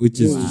person, which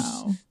is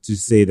to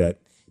say that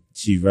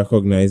she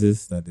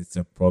recognizes that it's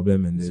a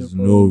problem and there's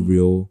no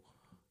real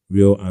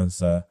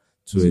answer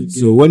to it.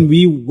 So when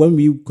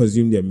we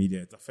consume their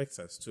media, it affects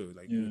us too.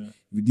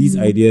 With these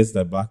ideas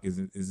that black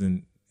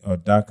isn't or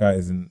darker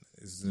isn't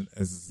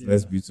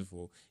less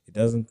beautiful, it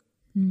doesn't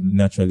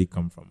naturally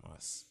come from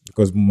us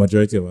because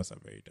majority of us are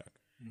very dark.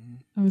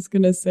 I was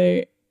going to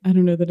say, I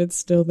don't know that it's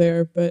still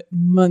there, but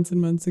months and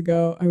months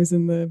ago, I was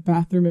in the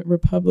bathroom at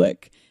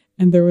Republic,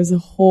 and there was a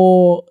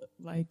whole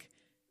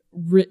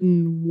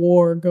written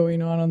war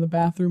going on the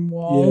bathroom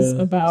walls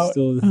about,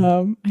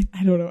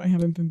 I don't know, I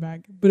haven't been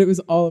back, but it was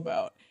all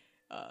about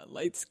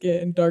light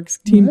skin,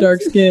 team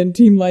dark skin,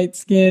 team light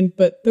skin,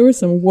 but there were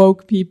some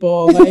woke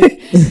people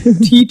like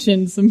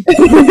teaching some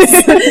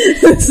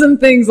some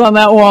things on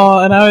that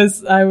wall, and I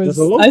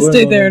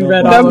stayed there and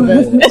read all of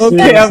it.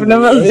 Okay, I've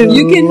never been.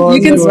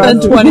 You can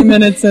spend 20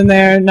 minutes in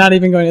there not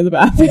even going to the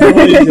bathroom.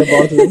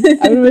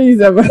 I've never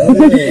used that.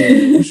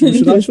 We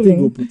should actually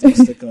go put a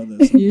sticker on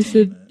this. You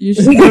should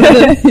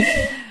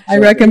I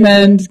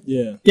recommend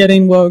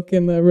getting woke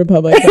in the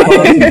Republic.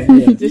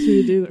 Just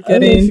really do that.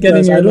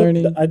 Getting your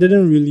learning. I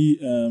didn't really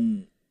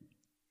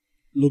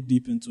look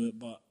deep into it,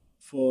 but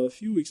for a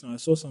few weeks now, I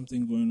saw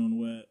something going on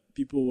where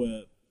people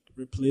were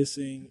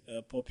replacing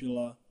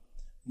popular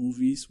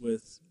movies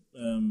with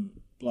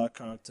black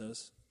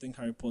characters. I think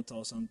Harry Potter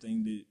or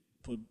something. They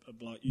put a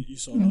black. You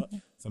saw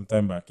that Some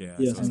time back, yeah.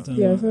 Yeah, I saw sometime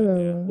something back. like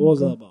that, yeah. What was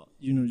that about?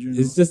 You know,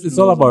 It's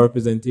all about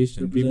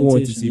representation. People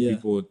want to see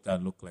people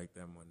that look like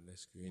them on the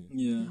screen.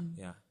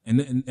 Yeah.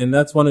 And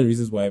that's one of the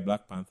reasons why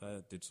Black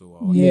Panther did so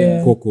well.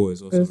 Yeah. Coco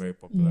is also very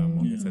popular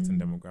among a certain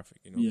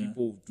demographic.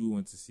 People do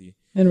want to see.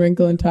 And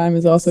Wrinkle in Time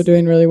is also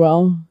doing really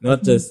well.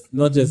 Not just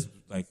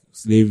like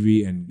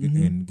slavery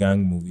and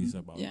gang movies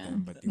about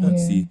them, but they want to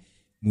see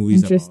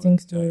movies interesting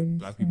about stories.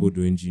 Black people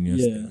doing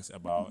genius things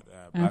about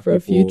Black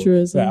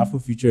Afrofuturism. people,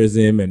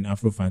 Afrofuturism and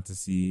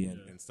Afrofantasy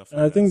and stuff like that.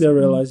 And I think the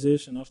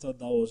realization after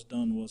that was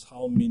done was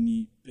how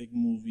many big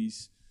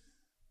movies,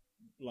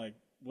 like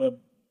where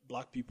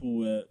Black people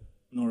were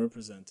not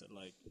represented,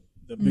 like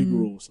the big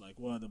roles, like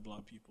where are the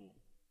Black people,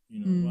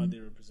 where are they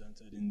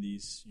represented in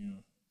these,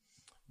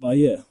 But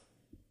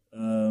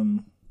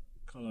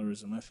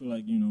colorism. I feel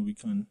like we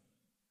can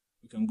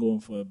go on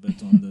for a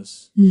bit on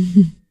this.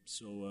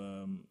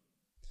 So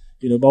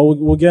but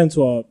we'll get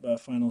into our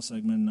final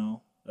segment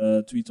now.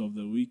 Tweet of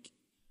the week.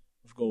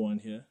 We've got one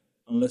here.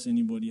 Unless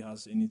anybody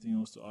has anything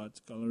else to add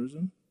to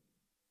colorism.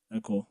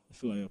 Echo. I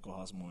feel like Echo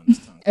has more in his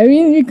tongue. I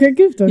mean, we could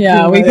give talking.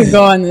 Yeah, we could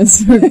go on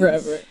this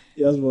forever.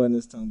 He has more in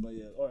his tongue, but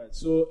yeah. All right.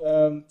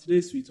 So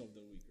today's tweet of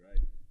the week,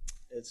 right?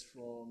 It's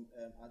from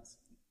at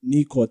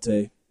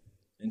Nikote,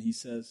 and he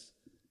says,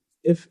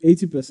 if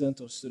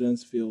 80% of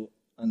students fail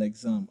an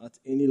exam at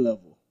any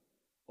level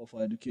of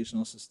our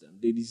educational system,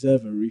 they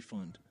deserve a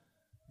refund.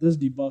 This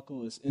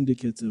debacle is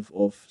indicative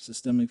of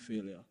systemic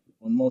failure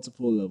on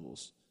multiple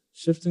levels.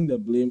 Shifting the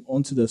blame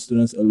onto the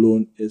students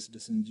alone is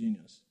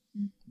disingenuous.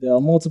 There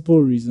are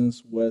multiple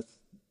reasons worth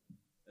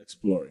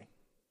exploring.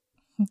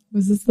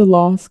 Was this the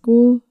law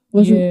school?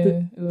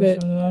 It was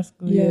from law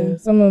school. Yeah.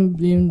 Someone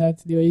blamed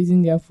that they were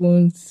using their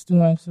phones too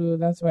much, so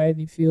that's why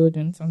they failed,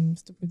 and some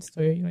stupid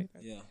story like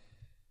that. Yeah.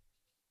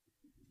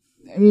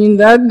 I mean,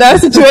 that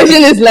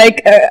situation is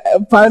like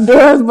a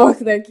Pandora's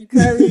box. Like, you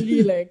can't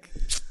really, like...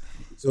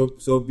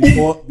 So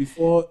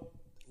before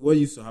what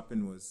used to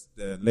happen was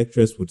the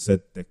lecturers would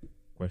set the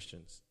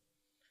questions,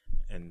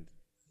 and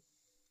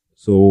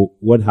so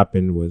what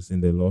happened was in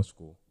the law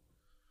school,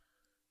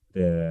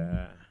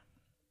 the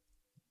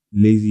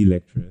lazy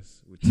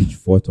lecturers would teach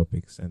 4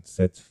 topics and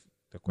set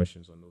the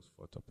questions on those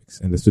 4 topics,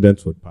 and the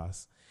students would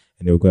pass,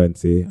 and they would go and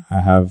say,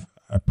 I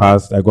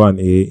passed, I got an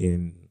A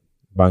in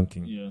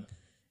banking,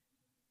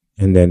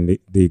 and then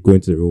they go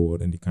into the real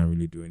world and they can't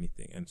really do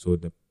anything, and so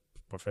the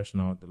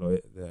professional, the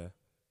lawyer,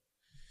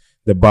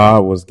 the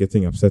bar was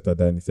getting upset at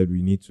that, and he said,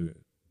 we need to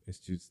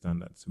institute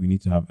standards. We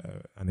need to have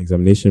an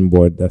examination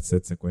board that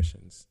sets the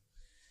questions.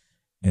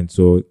 And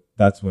so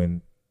that's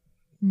when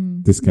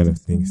this kind of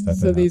thing started.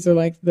 So these are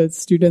like the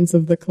students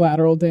of the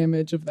collateral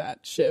damage of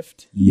that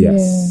shift.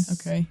 Yes. Yeah.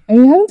 Okay. I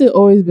mean, hasn't it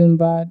always been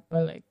bad,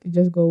 but like it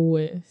just got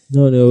worse?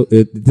 No.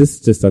 This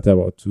just started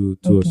about two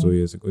or so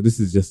years ago. This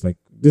is just like,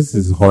 this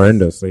is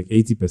horrendous. Like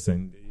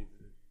 80%.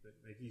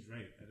 Like he's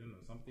right. I don't know.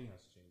 Something has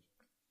changed.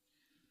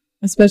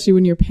 Especially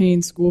when you're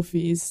paying school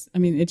fees. I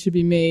mean, it should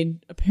be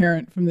made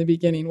apparent from the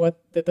beginning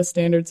that the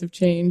standards have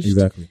changed.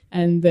 Exactly.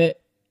 And that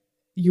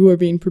you are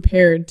being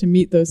prepared to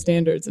meet those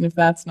standards. And if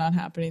that's not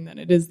happening, then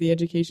it is the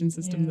education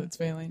system that's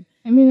failing.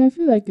 I mean, I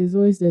feel like it's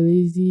always the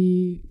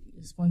lazy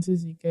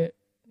responses you get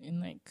in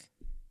like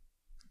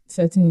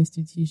certain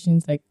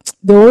institutions. Like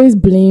they always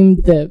blame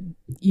the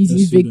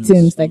easy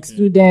victims, like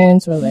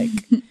students or like,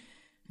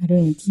 I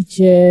don't know,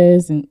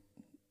 teachers and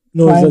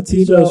no, it's the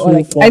teachers who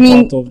like, fall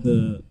part of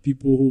the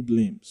people who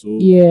blame. So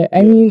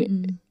I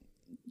mean,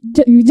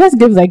 you just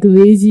give like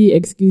lazy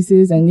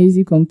excuses and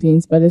lazy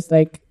complaints, but it's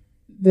like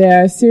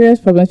there are serious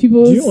problems.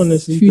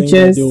 People's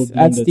futures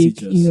at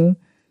stake. You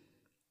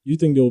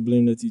think they will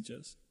blame the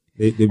teachers?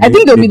 I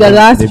think they'll be the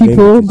last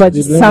people, but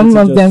some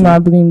of them are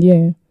blamed.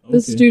 Yeah.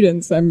 The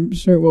students, I'm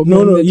sure, will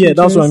blame the teachers.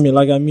 That's what I mean.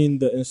 Like, I mean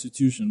the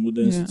institution. Would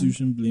the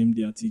institution blame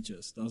their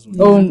teachers? That's what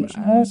the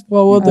question is.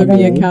 Well, will there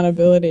be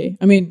accountability?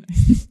 I mean,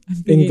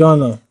 in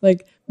Ghana.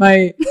 Like,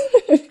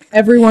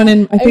 everyone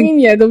in... I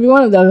mean, they'll be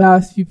one of the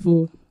last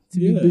people to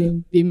be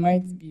blamed. They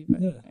might be,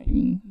 but I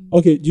mean...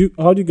 Okay,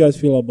 how do you guys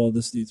feel about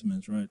the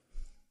statement, right?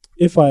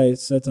 If I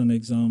set an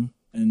exam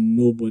and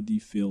nobody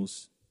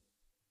fails,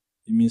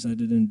 it means I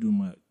didn't do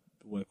my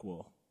work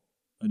well.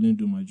 I didn't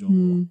do my job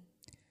well.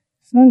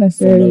 It's not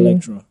necessarily. From the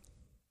lecturer.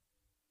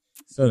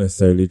 It's not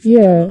necessarily true.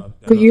 Yeah,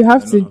 because you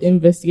have to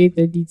investigate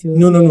the details.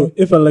 No.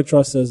 If a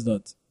lecturer says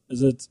that,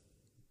 is it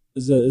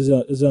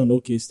an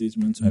okay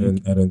statement to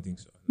make? I don't think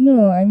so.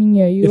 No, I mean,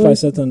 yeah. If I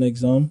set an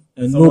exam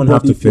and Someone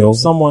nobody have to fail.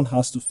 someone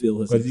has to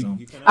fail his Because exam.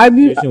 you can have a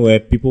situation where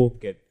people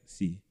get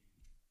C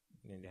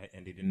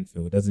and they didn't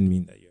fail. It doesn't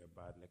mean that you're a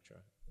bad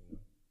lecturer.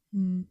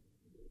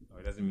 Or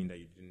it doesn't mean that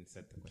you didn't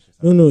set the questions.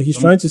 No. He's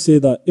trying to say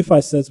that if I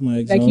set my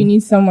exam like you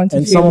need someone to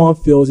and fail. someone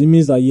fails, it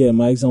means that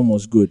my exam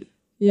was good.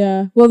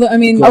 Yeah. Well, I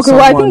mean, Because Okay,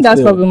 well, I someone think that's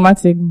failed.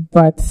 problematic,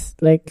 but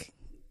like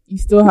you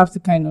still have to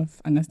kind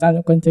of understand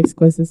the context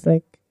because it's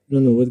like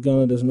No, with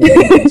Ghana there's no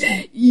context.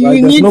 you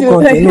Like, there's need no to.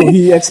 context. No,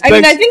 he expects I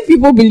mean, I think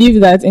people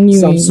believe that anyway.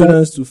 some but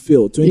students to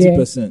fail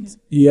 20%.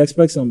 He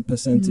expects some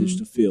percentage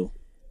to fail.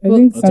 I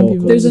think At some all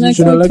people. There's an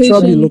Should a lecturer be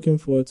expectation. looking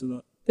forward to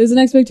that? There's an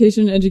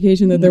expectation in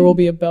education that there will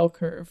be a bell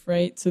curve,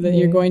 right? So that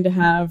you're Yeah. going to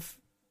have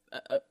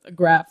a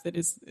graph that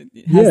has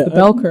the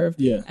bell curve.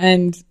 Yeah.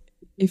 And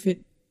if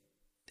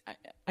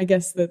I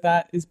guess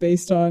that is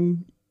based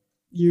on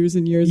years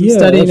and years of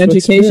study and that's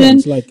education.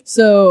 experience, like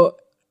So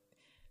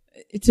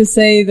to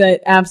say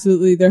that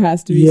absolutely there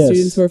has to be Yes.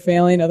 students who are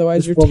failing,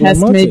 otherwise It's your test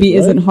problematic, maybe right?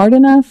 isn't hard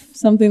enough,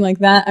 something like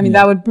that. I mean, Yeah.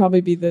 that would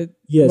probably be the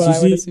yes, what you I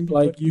would see, assume people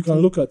like would you can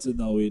consider. look at it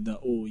that way.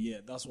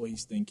 That that's what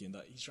he's thinking.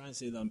 That he's trying to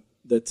say that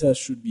the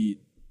test should be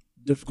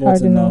difficult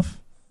Hard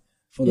enough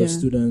for the Yeah.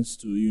 students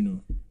to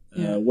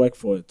Yeah. work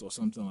for it or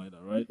something like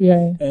that, right?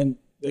 Yeah. And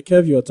the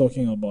curve you're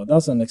talking about,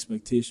 that's an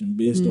expectation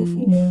based off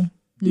of Yeah.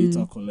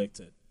 data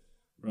collected,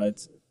 right?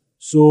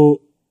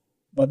 So,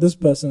 but this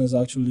person is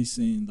actually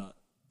saying that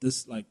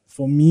this, like,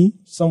 for me,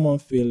 someone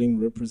failing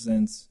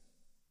represents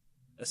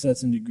a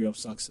certain degree of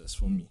success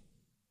for me.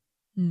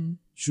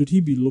 Should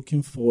he be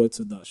looking forward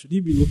to that? Should he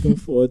be looking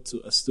forward to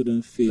a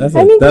student failing?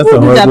 I mean, people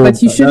do that,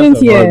 but you shouldn't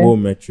That's a hear. horrible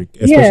metric,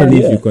 especially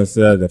Yeah. if you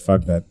consider the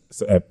fact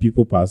that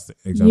people pass the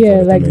exams Yeah,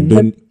 all the time like and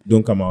the-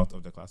 don't come out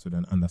of the class with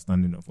an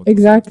understanding of what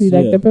Exactly.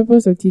 Like Yeah. the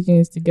purpose of teaching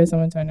is to get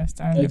someone to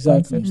understand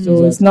Exactly. the concept.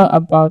 So it's not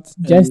about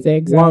just the And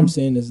exam. What I'm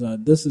saying is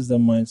that this is the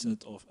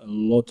mindset of a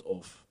lot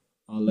of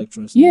our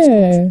lecturers in this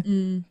country.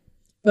 Yeah.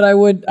 But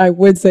I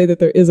would say that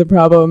there is a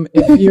problem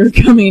if you're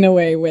coming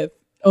away with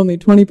only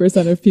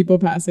 20% of people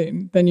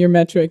passing, then your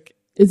metric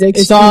It's is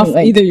extreme, off.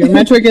 like- Either your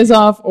metric is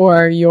off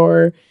or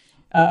your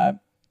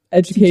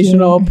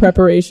educational Teaching.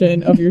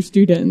 preparation of your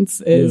students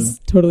is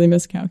totally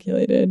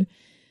miscalculated.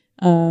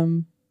 I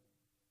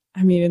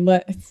mean,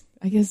 unless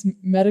I guess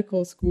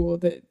medical school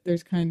that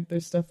there's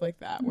stuff like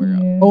that where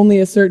Yeah. only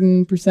a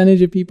certain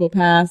percentage of people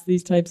pass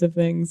these types of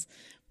things.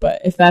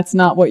 But if that's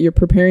not what you're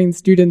preparing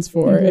students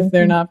for, if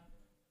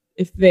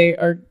they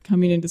are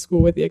coming into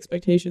school with the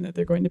expectation that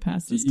they're going to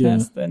pass this Yeah.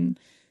 test, then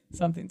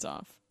something's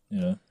off.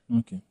 Yeah.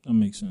 Okay. That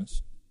makes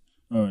sense.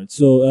 All right.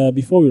 So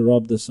before we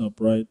wrap this up,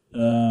 right?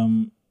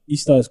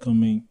 Easter is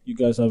coming. You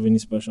guys have any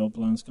special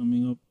plans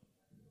coming up?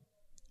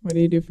 What do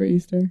you do for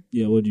Easter?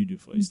 Yeah. What do you do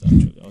for Easter?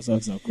 Actually, I was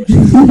asking that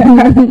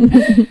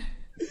question.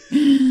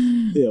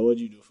 Yeah. What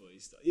do you do for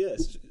Easter?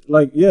 Yes.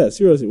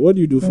 Seriously. What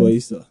do you do for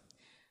Easter?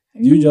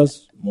 Do you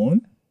just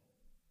mourn?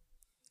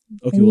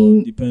 Okay. I Well,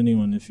 mean, depending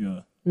on if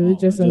you're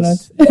religious or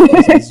just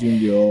assume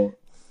you're all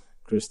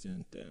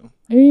Christian. Damn.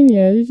 I mean,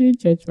 yeah, usually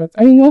church, but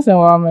I mean, once in a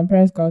while, my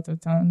parents go out of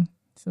town,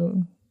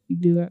 so we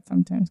do that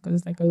sometimes because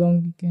it's like a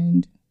long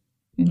weekend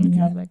and we Okay.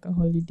 have like a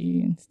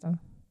holiday and stuff.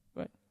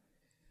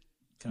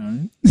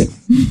 Karen.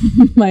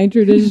 My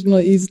traditional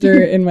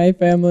Easter in my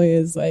family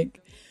is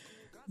like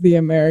the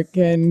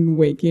American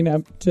waking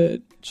up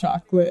to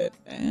chocolate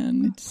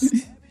and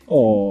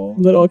Oh.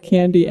 little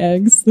candy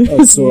eggs.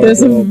 That's so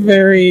There's a adorable.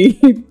 very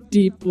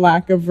deep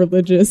lack of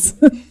religious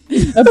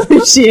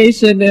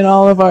appreciation in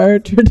all of our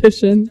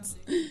traditions.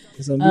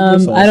 I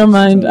don't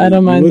mind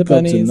the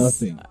bunnies.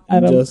 Nothing.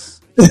 I don't- Just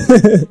you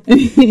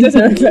wake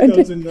up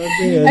to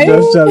nothing and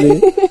just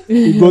Charlie.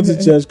 You go to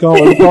church, come on,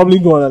 you probably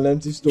go on an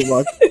empty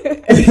stomach.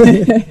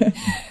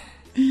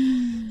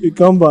 You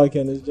come back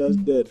and it's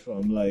just dead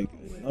from like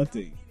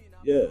nothing.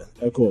 Yeah,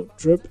 Echo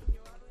trip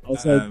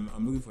outside I'm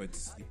looking forward to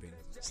sleeping.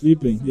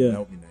 sleeping. That Yeah,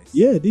 would be nice.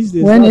 yeah. These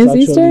days, When that's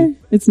is Easter? actually-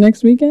 It's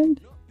next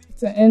weekend?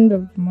 It's the end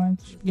of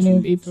March, beginning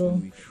of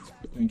April.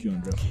 Thank you,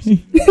 Andrea.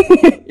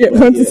 Yeah,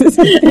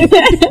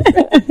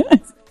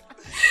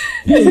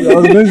 I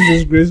was going to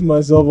disgrace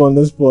myself on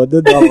this spot.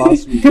 Did that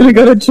last week. Gonna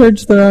go to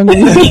church the wrong week.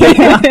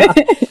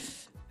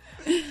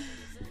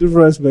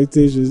 Different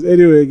expectations.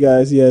 Anyway,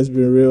 guys, yeah, it's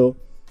been real.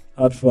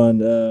 Had fun.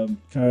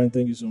 Karen,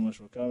 thank you so much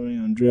for coming.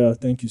 Andrea,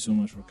 thank you so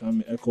much for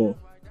coming. Echo,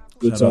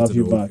 good Shout to out have to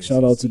you the old back. faces.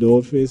 Shout out to the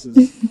old faces.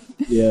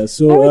 Yeah,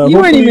 so You weren't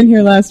hopefully- even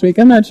here last week.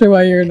 I'm not sure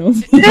why you're in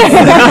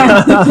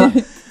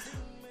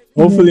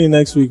Hopefully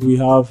next week we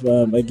have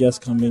a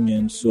guest coming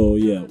in. So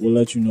yeah, we'll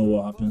let you know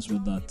what happens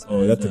with that.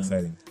 Oh, And, that's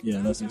exciting. Yeah,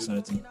 that's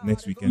exciting.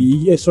 Next weekend.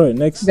 Yeah, sorry,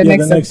 next The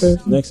next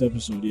episode. next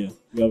episode. Yeah,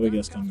 we have a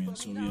guest coming in.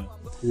 So yeah,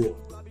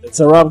 it's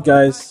a wrap,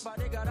 guys.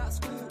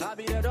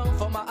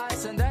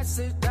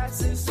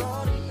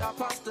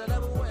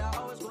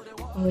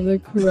 Oh,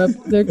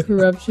 the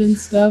corruption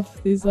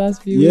stuff these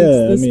last few Yeah, weeks.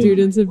 The I mean-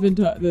 students have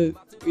been at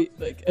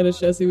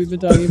Ashesi we've been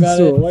talking about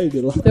So it. why you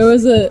did laugh? There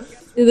was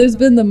There's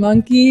been the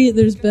monkey.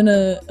 There's been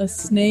a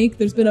snake.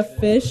 There's been a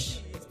fish,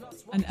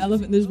 an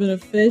elephant. There's been a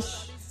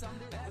fish.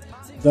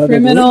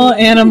 Criminal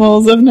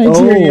animals of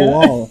Nigeria.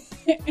 Oh,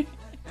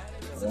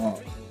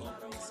 wow.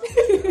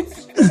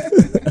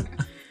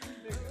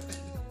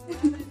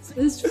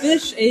 This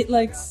fish ate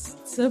like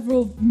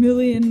several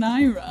million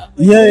naira.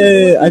 Like,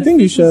 Yeah. I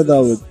think you shared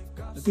that with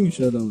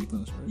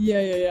us, right?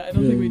 Yeah. I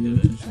don't think we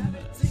did it.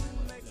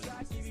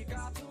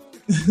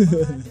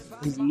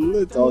 It's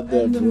lit out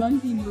there, And the bro.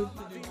 monkey moved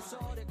to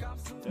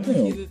Dubai. The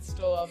monkey that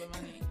stole all the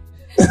money.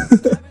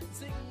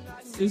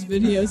 There's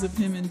videos of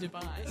him in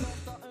Dubai.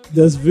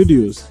 There's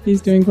videos.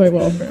 He's doing quite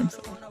well for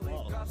himself.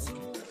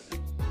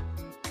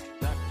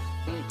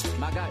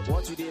 My guy,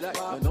 what you did like,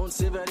 but don't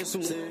say very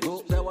soon.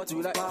 Go get what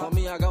you like. For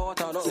me, I got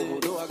what I love,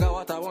 although I got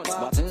what I want.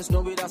 But since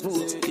no be that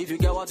smooth, if you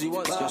get what you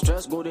want, your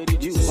stress go they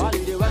reduce. While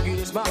you dey work, you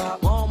dey smile.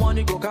 More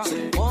money go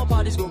count, more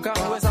parties go count.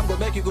 Where some go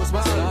make you go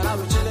smile. And I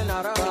be chilling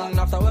around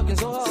after working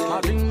so hard.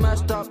 My dream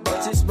messed up,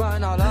 but it's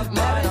fine. I love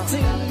mine.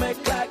 Everything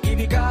make like if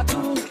you got to.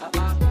 And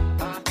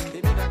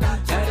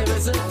if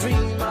it's a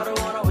dream, I don't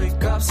wanna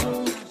wake up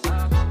soon.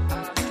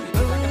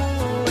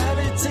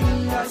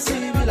 Everything I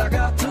see, be like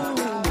I do.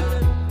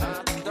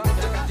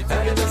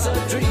 And if it's a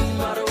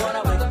dream, I don't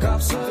wanna wake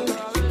up soon.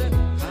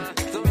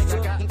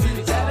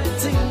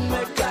 Everything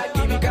make like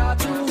if you got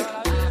to.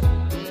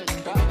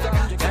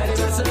 And if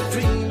it's a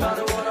dream, I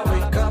don't wanna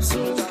wake up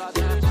soon.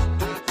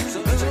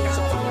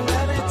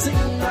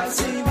 Everything I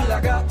see, be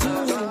like I do.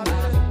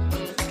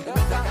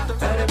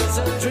 And if it's a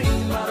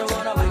dream, I don't